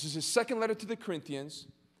 this is his second letter to the Corinthians.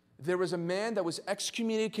 There was a man that was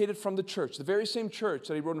excommunicated from the church, the very same church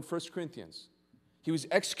that he wrote in 1 Corinthians. He was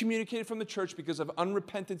excommunicated from the church because of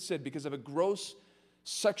unrepentant sin, because of a gross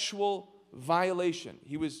sexual violation.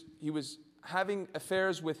 He was having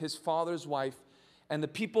affairs with his father's wife, and the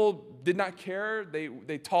people did not care.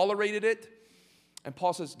 They tolerated it. And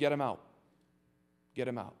Paul says, get him out. Get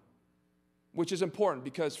him out. Which is important,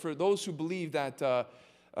 because for those who believe that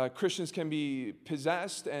Christians can be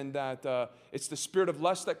possessed and that it's the spirit of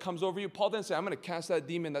lust that comes over you, Paul didn't say, I'm going to cast that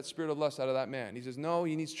demon, that spirit of lust out of that man. He says, no,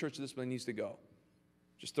 he needs church discipline, he needs to go.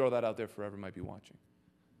 Just throw that out there for whoever might be watching.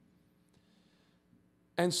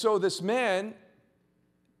 And so this man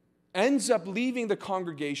ends up leaving the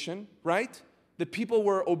congregation, right? The people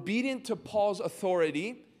were obedient to Paul's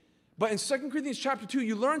authority. But in 2 Corinthians chapter 2,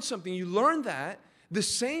 you learn something. You learn that the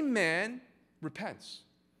same man repents.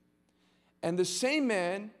 And the same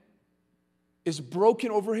man is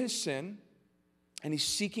broken over his sin, and he's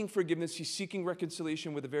seeking forgiveness. He's seeking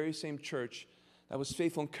reconciliation with the very same church that was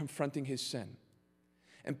faithful in confronting his sin.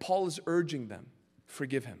 And Paul is urging them,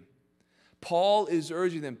 forgive him. Paul is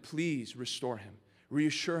urging them, please restore him.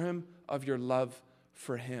 Reassure him of your love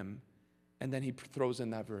for him. And then he throws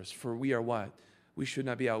in that verse, for we are what? We should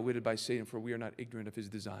not be outwitted by Satan, for we are not ignorant of his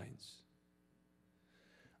designs.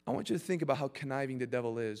 I want you to think about how conniving the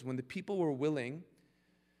devil is. When the people were willing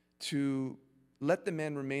to let the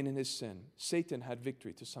man remain in his sin, Satan had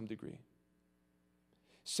victory to some degree.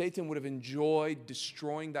 Satan would have enjoyed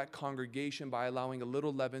destroying that congregation by allowing a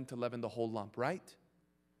little leaven to leaven the whole lump, right?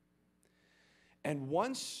 And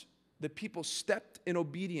once the people stepped in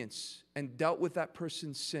obedience and dealt with that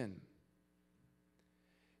person's sin,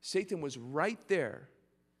 Satan was right there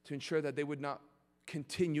to ensure that they would not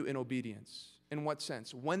continue in obedience. In what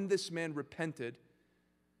sense? When this man repented,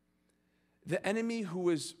 the enemy who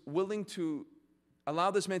was willing to allow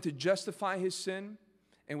this man to justify his sin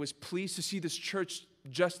and was pleased to see this church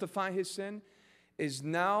justify his sin is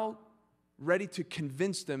now ready to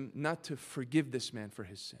convince them not to forgive this man for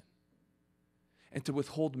his sin and to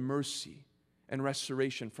withhold mercy and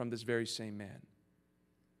restoration from this very same man.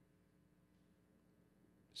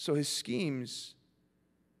 So his schemes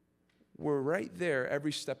were right there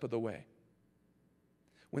every step of the way.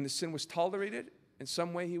 When the sin was tolerated, in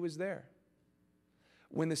some way he was there.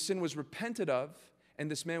 When the sin was repented of, and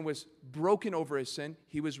this man was broken over his sin,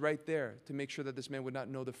 he was right there to make sure that this man would not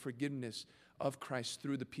know the forgiveness of Christ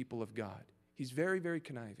through the people of God. He's very, very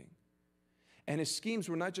conniving. And his schemes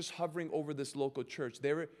were not just hovering over this local church.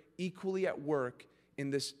 They were equally at work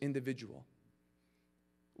in this individual.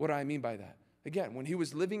 What do I mean by that? Again, when he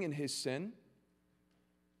was living in his sin,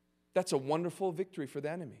 that's a wonderful victory for the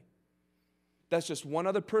enemy. That's just one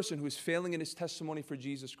other person who is failing in his testimony for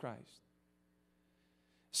Jesus Christ.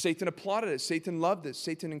 Satan applauded it. Satan loved it.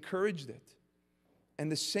 Satan encouraged it. And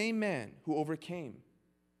the same man who overcame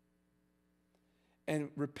and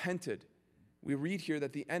repented, we read here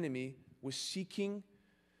that the enemy was seeking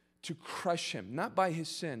to crush him, not by his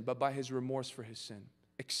sin, but by his remorse for his sin,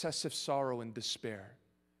 excessive sorrow and despair.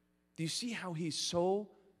 Do you see how he's so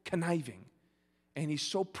conniving and he's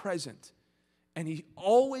so present, and he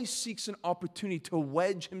always seeks an opportunity to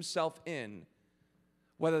wedge himself in,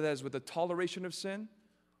 whether that is with the toleration of sin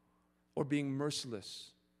or being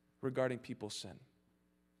merciless regarding people's sin.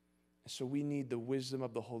 And so we need the wisdom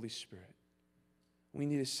of the Holy Spirit. We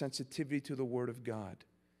need a sensitivity to the Word of God.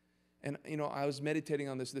 And, I was meditating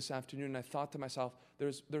on this afternoon, and I thought to myself,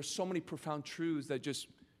 there's so many profound truths that just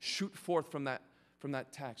shoot forth from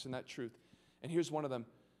that text and that truth. And here's one of them: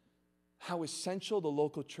 how essential the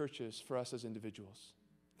local church is for us as individuals.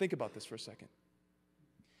 Think about this for a second.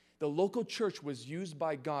 The local church was used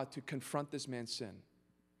by God to confront this man's sin.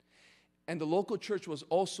 And the local church was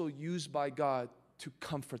also used by God to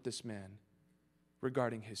comfort this man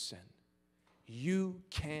regarding his sin. You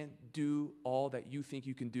can't do all that you think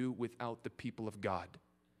you can do without the people of God.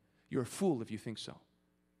 You're a fool if you think so.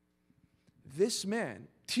 This man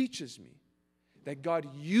teaches me that God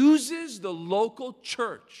uses the local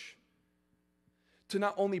church to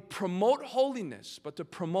not only promote holiness, but to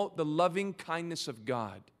promote the loving kindness of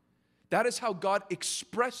God. That is how God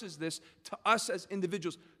expresses this to us as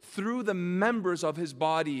individuals through the members of his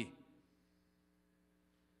body.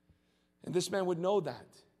 And this man would know that.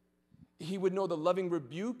 He would know the loving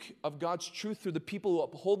rebuke of God's truth through the people who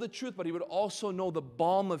uphold the truth, but he would also know the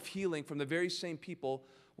balm of healing from the very same people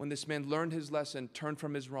when this man learned his lesson, turned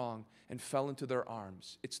from his wrong, and fell into their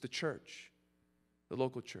arms. It's the church, the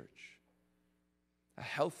local church. A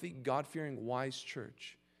healthy, God-fearing, wise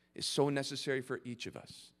church is so necessary for each of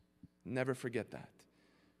us. Never forget that.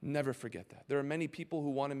 Never forget that. There are many people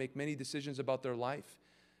who want to make many decisions about their life,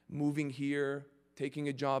 moving here, taking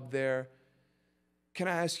a job there. Can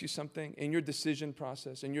I ask you something? In your decision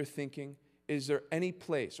process, in your thinking, is there any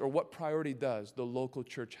place, or what priority does the local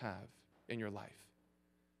church have in your life?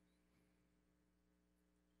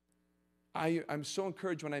 I'm so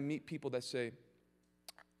encouraged when I meet people that say,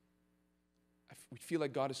 we feel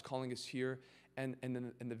like God is calling us here, and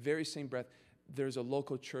in the very same breath, there's a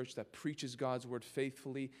local church that preaches God's word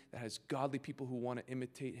faithfully, that has godly people who want to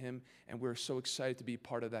imitate him, and we're so excited to be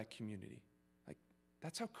part of that community. Like,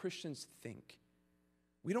 that's how Christians think.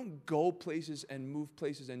 We don't go places and move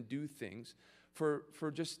places and do things for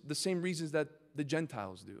just the same reasons that the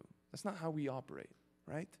Gentiles do. That's not how we operate,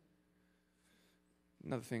 right?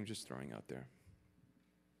 Another thing I'm just throwing out there.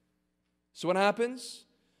 So what happens?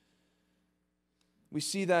 We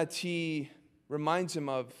see that he reminds him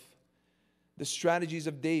of the strategies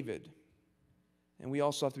of David. And we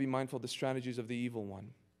also have to be mindful of the strategies of the evil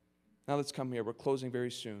one. Now let's come here. We're closing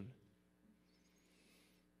very soon.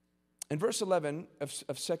 In verse 11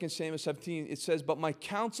 of 2 Samuel 17, it says, "But my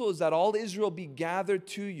counsel is that all Israel be gathered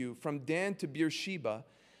to you from Dan to Beersheba,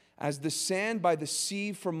 as the sand by the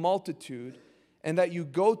sea for multitude, and that you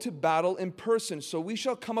go to battle in person. So we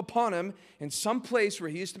shall come upon him in some place where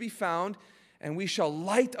he is to be found, and we shall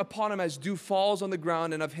light upon him as dew falls on the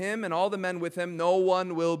ground, and of him and all the men with him no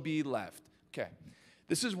one will be left." Okay,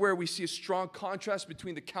 this is where we see a strong contrast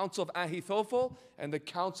between the counsel of Ahithophel and the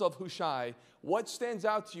counsel of Hushai. What stands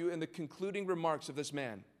out to you in the concluding remarks of this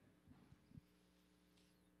man?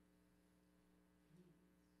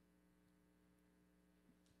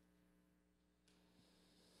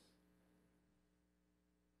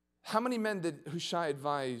 How many men did Hushai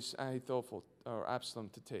advise Ahithophel or Absalom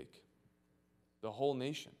to take? The whole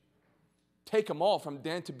nation. Take them all from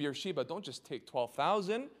Dan to Beersheba. Don't just take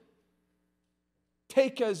 12,000.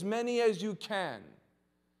 Take as many as you can.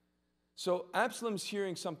 So Absalom's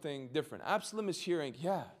hearing something different. Absalom is hearing,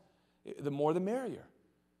 the more the merrier.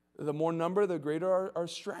 The more number, the greater our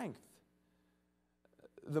strength.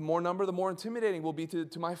 The more number, the more intimidating will be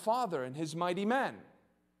to my father and his mighty men.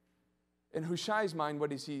 In Hushai's mind,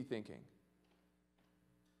 what is he thinking?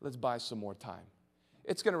 Let's buy some more time.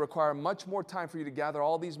 it's going to require much more time for you to gather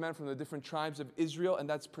all these men from the different tribes of Israel, and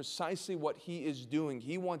that's precisely what he is doing.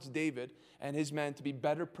 He wants David and his men to be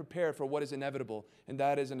better prepared for what is inevitable, and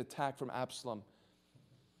that is an attack from Absalom.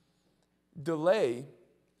 Delay,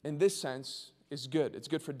 in this sense, is good. It's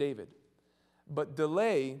good for David. But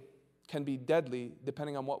delay can be deadly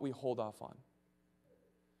depending on what we hold off on.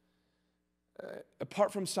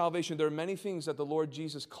 Apart from salvation, there are many things that the Lord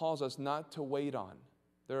Jesus calls us not to wait on.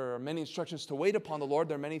 There are many instructions to wait upon the Lord.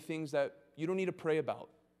 There are many things that you don't need to pray about.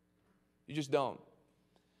 You just don't.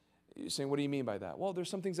 You're saying, what do you mean by that? Well, there's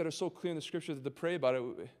some things that are so clear in the Scripture that to pray about it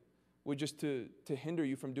would just to hinder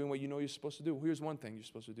you from doing what you know you're supposed to do. Here's one thing you're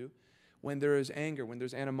supposed to do. When there is anger, when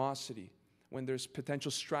there's animosity, when there's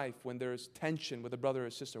potential strife, when there's tension with a brother or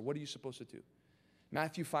a sister, what are you supposed to do?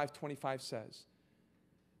 Matthew 5:25 says,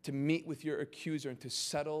 to meet with your accuser and to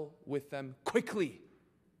settle with them quickly.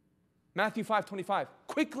 Matthew 5:25,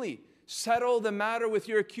 quickly. Settle the matter with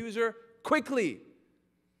your accuser quickly.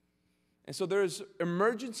 And so there's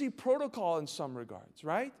emergency protocol in some regards,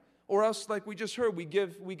 right? Or else, like we just heard, we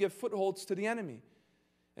give footholds to the enemy.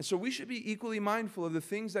 And so we should be equally mindful of the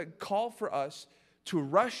things that call for us to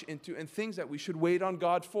rush into and things that we should wait on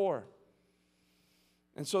God for.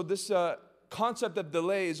 And so this concept of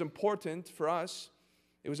delay is important for us.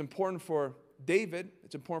 It was important for David.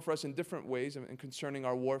 It's important for us in different ways and concerning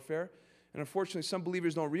our warfare. And unfortunately, some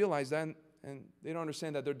believers don't realize that, and they don't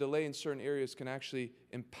understand that their delay in certain areas can actually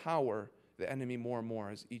empower the enemy more and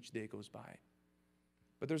more as each day goes by.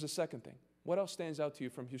 But there's a second thing. What else stands out to you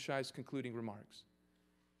from Hushai's concluding remarks?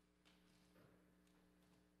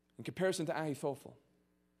 In comparison to Ahithophel.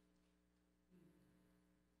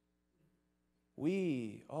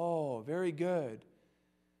 Very good.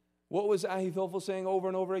 What was Ahithophel saying over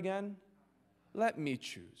and over again? Let me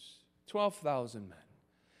choose 12,000 men.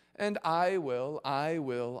 And I will. Now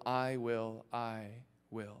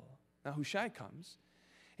Hushai comes,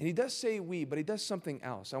 and he does say we, but he does something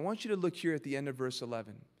else. I want you to look here at the end of verse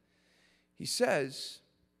 11. He says,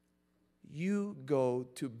 you go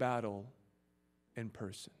to battle in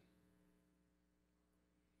person.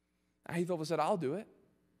 Ahithophel said, I'll do it.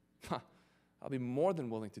 I'll be more than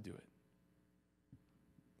willing to do it.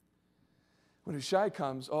 When Hushai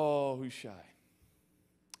comes, Hushai.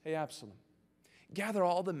 Hey, Absalom, gather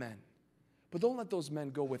all the men, but don't let those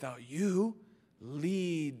men go without you.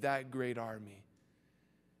 Lead that great army.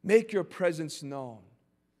 Make your presence known.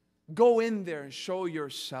 Go in there and show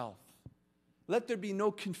yourself. Let there be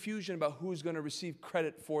no confusion about who's going to receive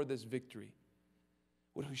credit for this victory.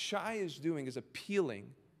 What Hushai is doing is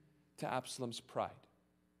appealing to Absalom's pride.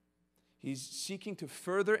 He's seeking to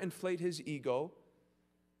further inflate his ego,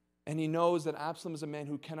 and he knows that Absalom is a man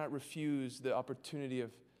who cannot refuse the opportunity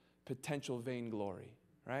of potential vainglory,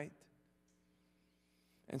 right?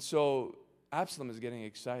 And so Absalom is getting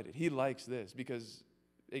excited. He likes this because,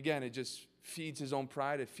 again, it just feeds his own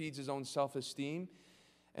pride. It feeds his own self-esteem.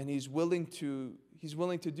 And he's willing to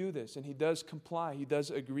do this. And he does comply. He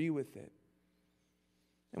does agree with it.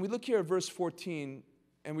 And we look here at verse 14,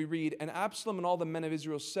 and we read, and Absalom and all the men of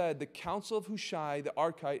Israel said, the counsel of Hushai the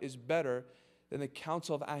Archite is better than the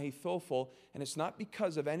counsel of Ahithophel, and it's not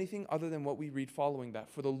because of anything other than what we read following that.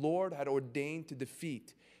 For the Lord had ordained to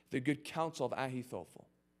defeat the good counsel of Ahithophel.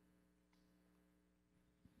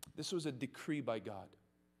 This was a decree by God.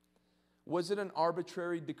 Was it an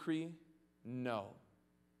arbitrary decree? No.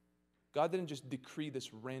 God didn't just decree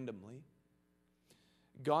this randomly.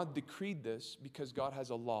 God decreed this because God has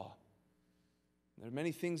a law. There are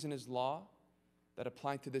many things in His law that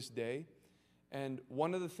apply to this day. And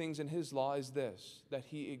one of the things in His law is this, that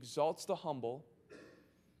He exalts the humble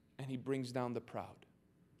and He brings down the proud.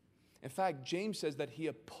 In fact, James says that He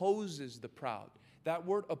opposes the proud. That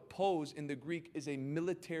word oppose in the Greek is a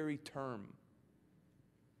military term,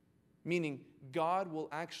 meaning God will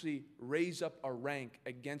actually raise up a rank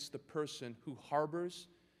against the person who harbors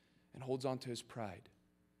and holds on to his pride.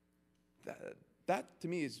 That to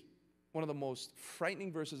me is one of the most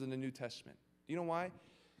frightening verses in the New Testament. Do you know why?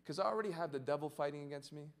 Because I already have the devil fighting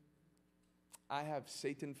against me. I have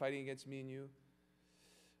Satan fighting against me and you.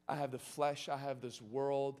 I have the flesh. I have this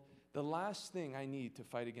world. The last thing I need to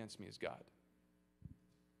fight against me is God.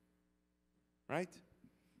 Right?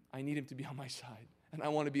 I need Him to be on my side, and I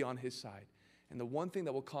want to be on His side. And the one thing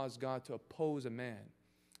that will cause God to oppose a man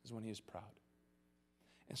is when he is proud.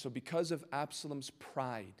 And so because of Absalom's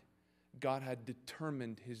pride, God had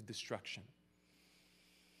determined his destruction.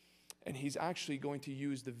 And He's actually going to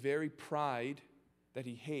use the very pride that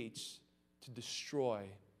he hates to destroy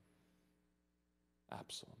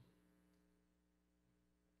Absalom.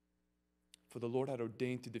 For the Lord had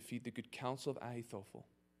ordained to defeat the good counsel of Ahithophel.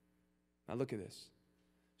 Now look at this.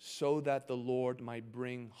 so that the Lord might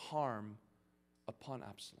bring harm upon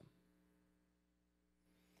Absalom.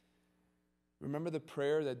 Remember the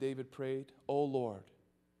prayer that David prayed? "O Lord,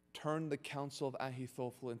 turn the counsel of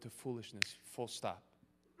Ahithophel into foolishness." Full stop.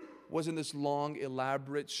 Wasn't this long,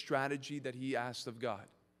 elaborate strategy that he asked of God?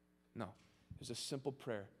 No. It was a simple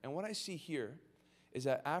prayer. And what I see here is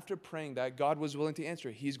that after praying that, God was willing to answer.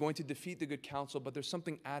 He's going to defeat the good counsel, but there's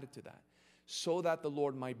something added to that. So that the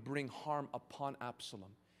Lord might bring harm upon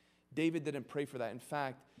Absalom. David didn't pray for that. In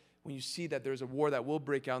fact, when you see that there's a war that will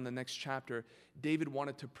break out in the next chapter, David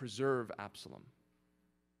wanted to preserve Absalom.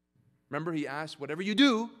 Remember, he asked, "Whatever you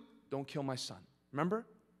do, don't kill my son." Remember?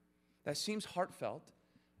 That seems heartfelt,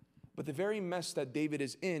 but the very mess that David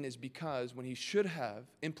is in is because when he should have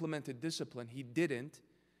implemented discipline, he didn't,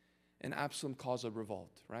 and Absalom caused a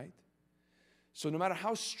revolt, right? So no matter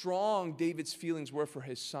how strong David's feelings were for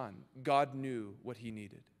his son, God knew what he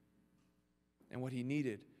needed. And what he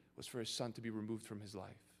needed was for his son to be removed from his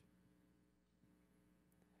life.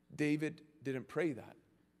 David didn't pray that,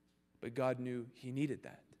 but God knew he needed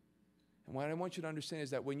that. And what I want you to understand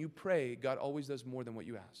is that when you pray, God always does more than what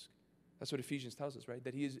you ask. That's what Ephesians tells us, right?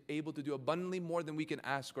 That he is able to do abundantly more than we can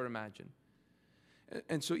ask or imagine.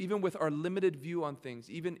 And so even with our limited view on things,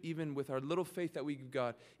 even with our little faith that we give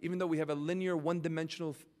God, even though we have a linear,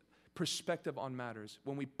 one-dimensional perspective on matters,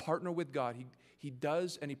 when we partner with God, he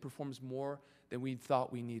does and he performs more than we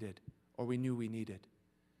thought we needed or we knew we needed.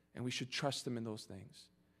 And we should trust him in those things.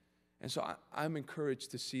 And so I'm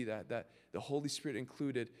encouraged to see that the Holy Spirit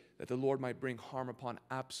included that the Lord might bring harm upon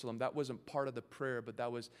Absalom. That wasn't part of the prayer, but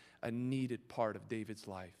that was a needed part of David's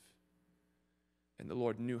life. And the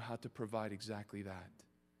Lord knew how to provide exactly that.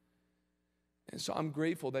 And so I'm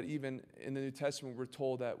grateful that even in the New Testament, we're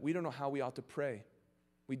told that we don't know how we ought to pray.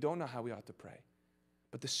 We don't know how we ought to pray.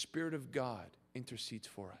 But the Spirit of God intercedes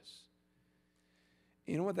for us.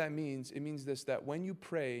 You know what that means? It means this, that when you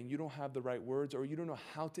pray and you don't have the right words or you don't know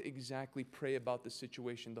how to exactly pray about the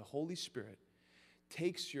situation, the Holy Spirit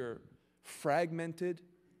takes your fragmented,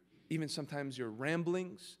 even sometimes your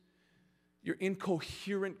ramblings, your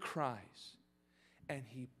incoherent cries, and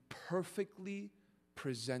he perfectly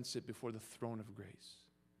presents it before the throne of grace.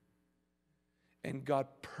 And God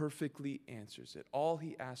perfectly answers it. All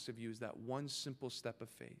he asks of you is that one simple step of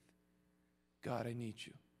faith. God, I need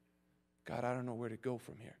you. God, I don't know where to go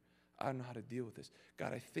from here. I don't know how to deal with this.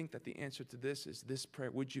 God, I think that the answer to this is this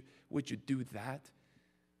prayer. Would you do that?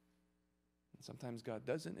 And sometimes God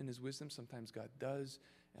doesn't in his wisdom. Sometimes God does.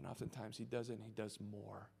 And oftentimes he doesn't and he does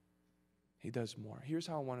more. He does more. Here's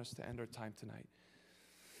how I want us to end our time tonight.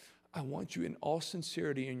 I want you in all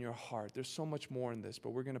sincerity in your heart. There's so much more in this,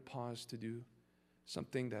 but we're going to pause to do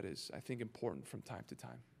something that is, I think, important from time to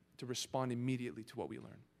time, to respond immediately to what we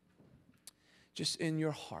learn. Just in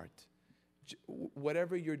your heart,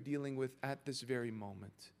 whatever you're dealing with at this very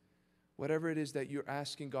moment, whatever it is that you're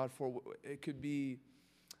asking God for, it could be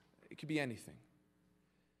anything.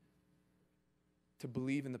 To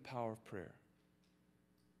believe in the power of prayer.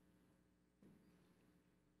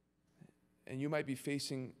 And you might be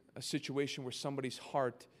facing a situation where somebody's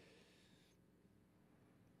heart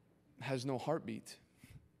has no heartbeat,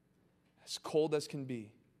 as cold as can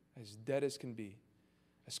be, as dead as can be,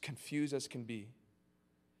 as confused as can be.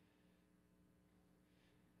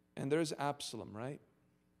 And there's Absalom, right?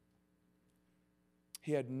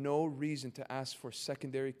 He had no reason to ask for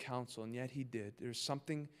secondary counsel, and yet he did. There's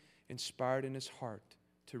something inspired in his heart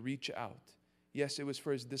to reach out. Yes, it was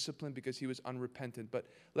for his discipline because he was unrepentant, but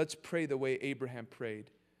let's pray the way Abraham prayed.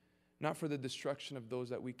 Not for the destruction of those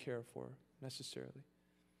that we care for necessarily,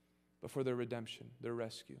 but for their redemption, their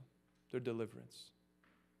rescue, their deliverance.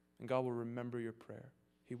 And God will remember your prayer.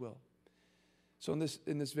 He will. So in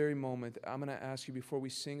this very moment, I'm going to ask you before we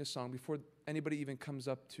sing a song, before anybody even comes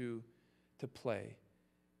up to play,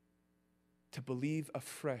 to believe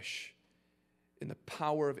afresh in the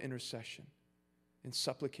power of intercession, in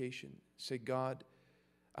supplication. Say, God,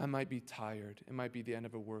 I might be tired. It might be the end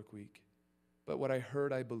of a work week. But what I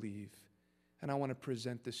heard, I believe. And I want to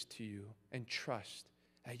present this to you and trust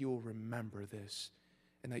that you will remember this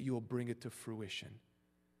and that you will bring it to fruition.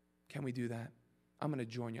 Can we do that? I'm going to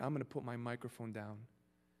join you. I'm going to put my microphone down.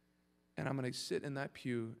 And I'm going to sit in that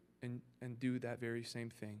pew and do that very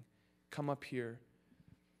same thing. Come up here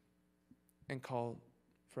and call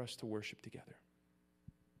for us to worship together.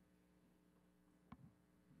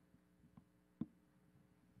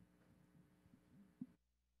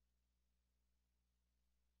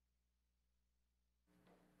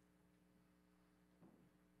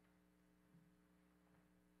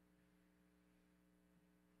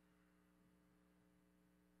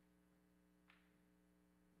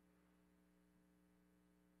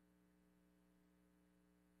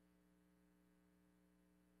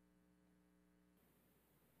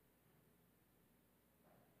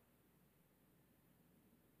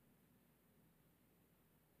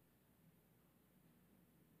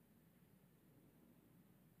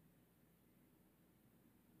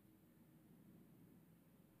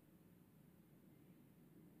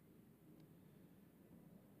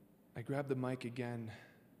 I grabbed the mic again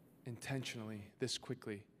intentionally this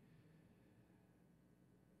quickly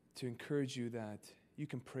to encourage you that you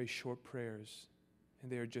can pray short prayers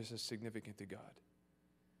and they are just as significant to God.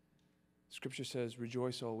 Scripture says,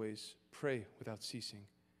 rejoice always, pray without ceasing,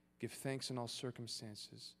 give thanks in all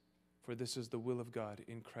circumstances, for this is the will of God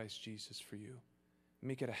in Christ Jesus for you.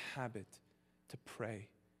 Make it a habit to pray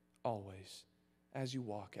always, as you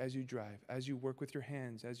walk, as you drive, as you work with your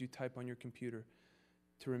hands, as you type on your computer,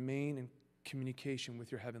 to remain in communication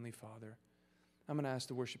with your Heavenly Father. I'm going to ask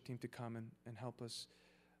the worship team to come and help us,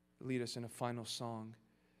 lead us in a final song.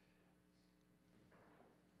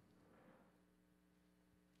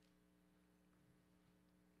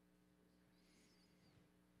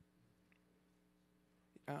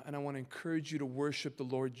 And I want to encourage you to worship the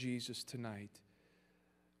Lord Jesus tonight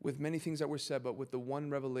with many things that were said, but with the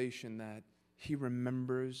one revelation that He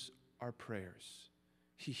remembers our prayers.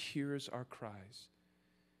 He hears our cries.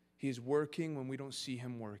 He is working when we don't see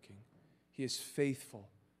Him working. He is faithful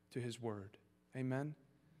to His word. Amen?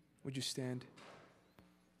 Would you stand?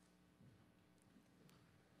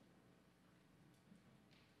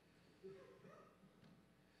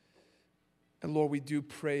 And Lord, we do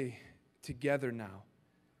pray together now,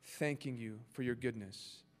 thanking you for your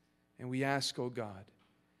goodness. And we ask, oh God,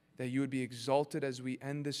 that you would be exalted as we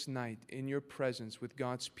end this night in your presence with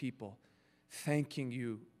God's people, thanking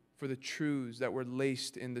you for the truths that were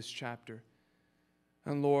laced in this chapter.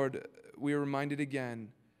 And Lord, we are reminded again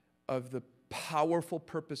of the powerful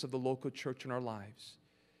purpose of the local church in our lives,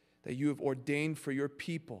 that you have ordained for your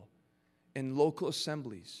people in local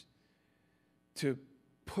assemblies to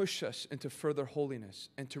push us into further holiness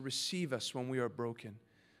and to receive us when we are broken.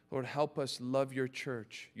 Lord, help us love your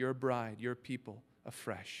church, your bride, your people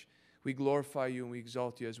afresh. We glorify you and we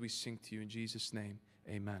exalt you as we sing to you. In Jesus' name,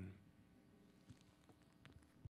 amen.